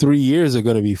next 3 years are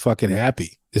going to be fucking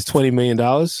happy. It's $20 million.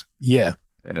 Yeah,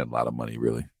 That ain't a lot of money,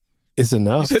 really. it's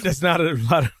enough. That's not a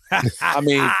lot of. I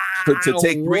mean, to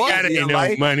take 3 years of your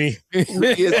life, money. 3 years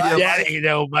of your That life. ain't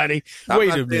no money. I'm Wait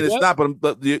not a saying minute. It's not,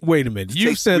 but Wait a minute. You've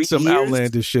take said 3 some years?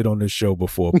 outlandish shit on this show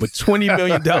before, but $20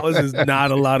 million is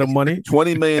not a lot of money.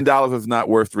 $20 million is not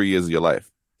worth 3 years of your life.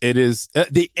 It is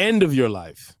the end of your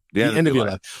life. The The end of your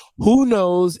life. Who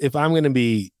knows if I'm going to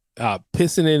be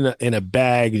pissing in a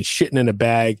bag and shitting in a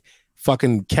bag,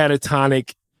 fucking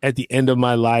catatonic at the end of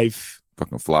my life.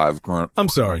 Fucking flies. I'm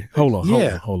sorry. Hold on.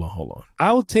 Yeah. Hold on.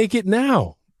 I'll take it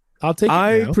now. I'll take it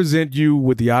I now. present you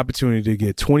with the opportunity to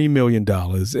get $20 million,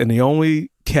 and the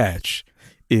only catch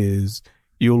is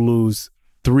you'll lose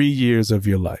 3 years of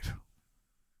your life.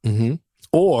 Mm-hmm.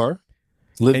 Or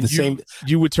live And the same.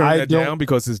 You would turn I that don't- down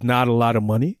because it's not a lot of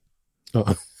money.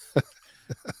 Oh,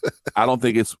 I don't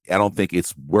think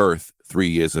it's worth 3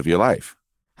 years of your life.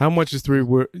 How much is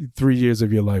 3 years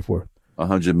of your life worth?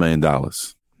 $100 million.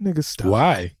 Nigga, stop.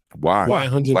 why? Why? Why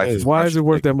 100 Life million? Why is it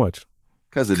worth that much?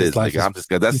 Because it 'Cause is. life Nigga. is- I'm just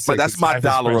that's it's like that's this my life is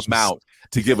dollar precious. amount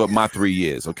to give up my 3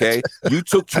 years. Okay, you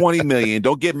took 20 million.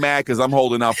 Don't get mad because I'm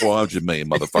holding out for 100 million,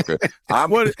 motherfucker.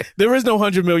 What? There is no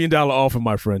 $100 million offer,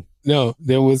 my friend. No,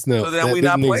 there was no. So then that we're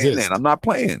not didn't playing. exist. Then I'm not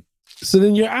playing. So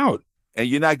then you're out. And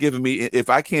you're not giving me. If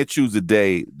I can't choose a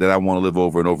day that I want to live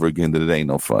over and over again, then it ain't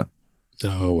no fun.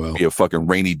 Oh well. It'd be a fucking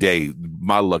rainy day.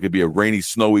 My luck, it'd be a rainy,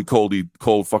 snowy, cold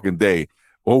fucking day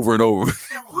over and over.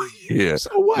 Yeah. So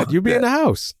what? You be in the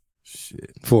house.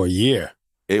 Shit. For a year.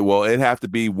 It'd have to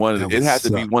be one of That it would had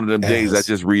to be suck one of them days ass. that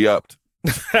just re-upped.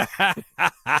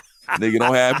 Nigga,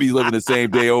 don't have me living the same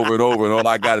day over and over, and all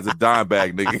I got is a dime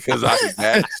bag, nigga, because I didn't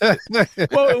have shit.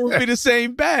 Well, it would be the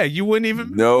same bag. You wouldn't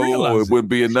even realize it wouldn't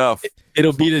be enough.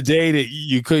 It'll be the day that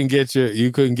you couldn't get your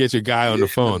guy on the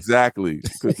phone. Exactly. You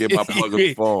couldn't get my plug on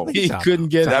the phone. He couldn't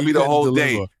get. That'd be the whole deliver.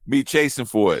 day. Me chasing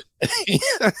for it,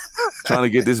 trying to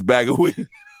get this bag of weed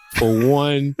for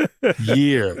 1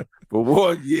 year. For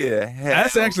 1 year.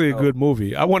 That's actually a good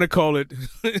movie. I want to call it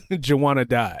Joanna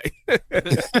Die. And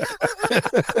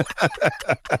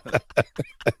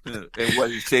what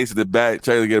he's chasing the bag,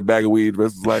 trying to get a bag of weed the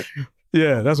rest of his life.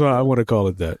 Yeah, that's why I want to call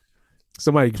it that.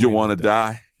 Somebody, you want to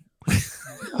die?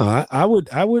 I would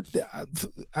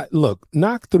look,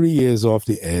 knock 3 years off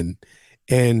the end,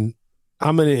 and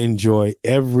I'm going to enjoy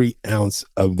every ounce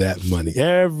of that money,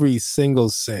 every single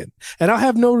cent, and I'll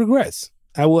have no regrets.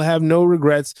 I will have no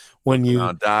regrets when you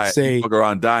say you fuck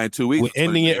around and die in 2 weeks. We're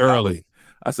ending it early.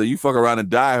 I said you fuck around and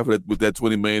die with that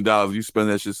 $20 million. You spend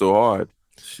that shit so hard.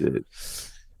 Shit.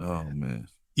 Oh man.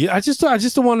 Yeah, I just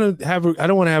don't want to have. I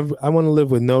want to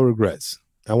live with no regrets.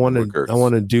 I want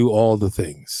to do all the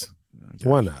things.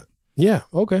 Why not? Yeah.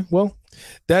 Okay. Well,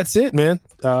 that's it, man.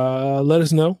 Let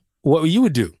us know what you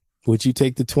would do. Would you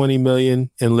take the 20 million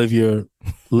and live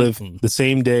the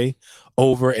same day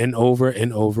over and over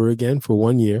and over again for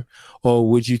 1 year, or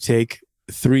would you take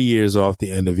 3 years off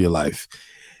the end of your life?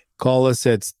 Call us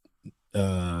at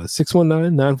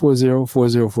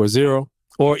 619-940-4040,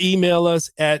 or email us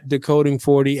at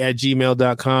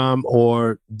decoding40@gmail.com,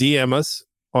 or DM us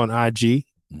on IG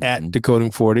at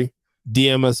decoding40.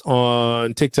 DM us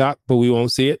on TikTok, but we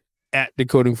won't see it, at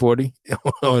decoding40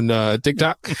 on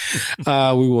TikTok.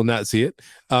 We will not see it.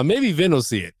 Maybe Vin will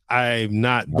see it. I've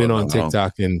not been on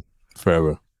TikTok in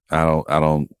forever. I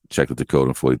don't check the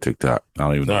Decoding 40 TikTok. I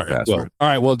don't even know the password. All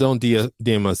right. Well, don't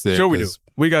DM us there. Sure we do.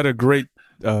 We got a great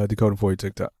Decoding 40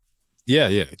 TikTok.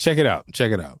 Yeah. Check it out.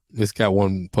 It's got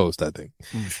one post, I think.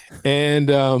 And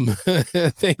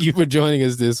thank you for joining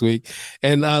us this week.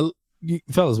 And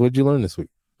fellas, what did you learn this week?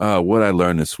 What I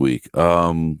learned this week,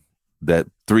 that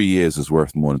 3 years is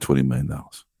worth more than $20 million.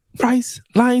 Price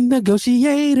line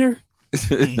negotiator.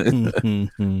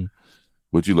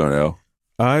 What'd you learn, Al?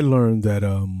 I learned that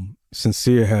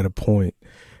Sincere had a point.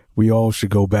 We all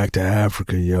should go back to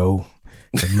Africa, yo,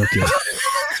 and look at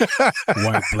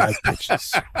white black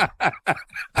bitches.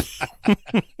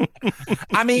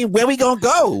 I mean, where we gonna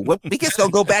go? We just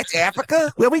gonna go back to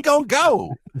Africa? Where we gonna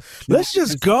go? Let's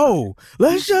just go.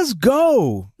 Let's just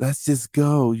go.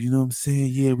 You know what I'm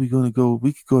saying? Yeah, we're gonna go.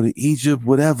 We could go to Egypt,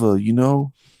 whatever. You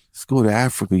know, let's go to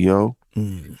Africa, yo.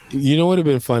 You know what would have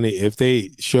been funny if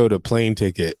they showed a plane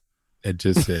ticket that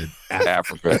just said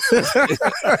Africa.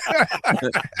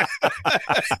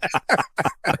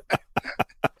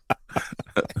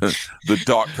 The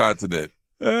dark continent.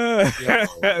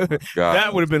 That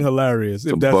would have been hilarious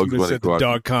if that would have said the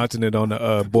dark continent on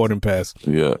the boarding pass.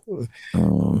 Yeah.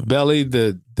 Belly,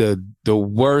 the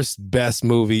worst, best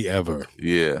movie ever.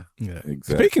 Yeah.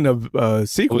 Exactly. Speaking of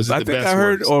sequels, I think I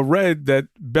heard or read that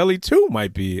Belly 2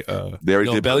 might be.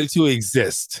 Belly 2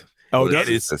 exists. Oh,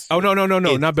 no,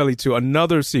 not Belly 2.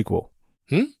 Another sequel.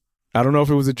 I don't know if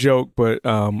it was a joke, but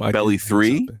Belly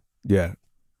 3? Yeah.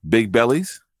 Big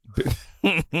bellies?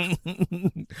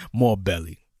 More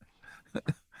belly.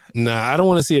 Nah, I don't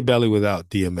want to see a Belly without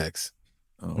DMX.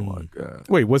 Oh my God.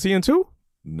 Wait, was he in 2?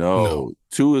 No.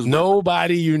 2 is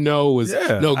nobody was.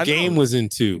 Yeah, no, Game was in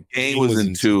 2. Game was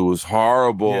in 2. It was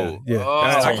horrible. Yeah.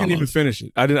 I can't even finish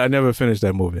it. I never finished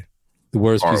that movie. The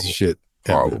worst piece of shit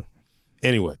ever. Horrible.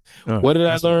 Anyway, what did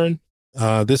I learn?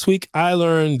 This week I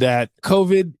learned that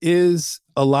COVID is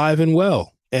alive and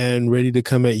well and ready to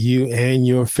come at you and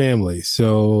your family.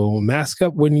 So mask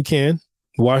up when you can.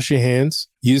 Wash your hands.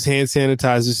 Use hand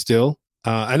sanitizer still.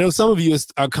 I know some of you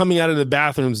are coming out of the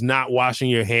bathrooms not washing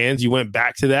your hands. You went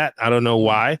back to that. I don't know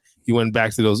why. You went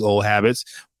back to those old habits.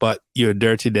 But you're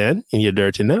dirty then and you're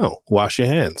dirty now. Wash your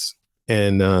hands.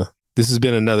 And this has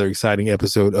been another exciting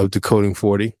episode of Decoding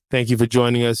 40. Thank you for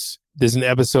joining us. There's an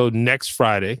episode next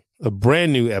Friday, a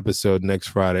brand new episode next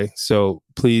Friday. So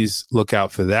please look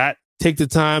out for that. Take the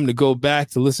time to go back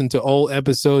to listen to old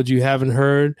episodes you haven't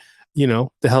heard. You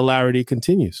know, the hilarity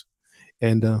continues.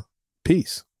 And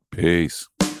peace. Peace.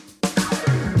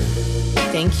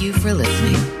 Thank you for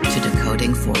listening to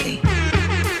Decoding 40.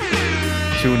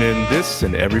 Tune in this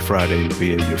and every Friday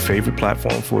via your favorite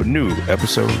platform for a new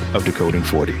episode of Decoding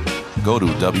 40. Go to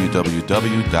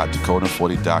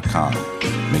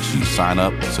www.decoding40.com. Make sure you sign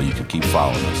up so you can keep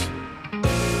following us.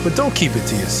 But don't keep it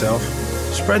to yourself.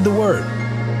 Spread the word.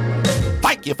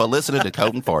 Thank you for listening to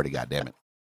Decoding 40, goddammit.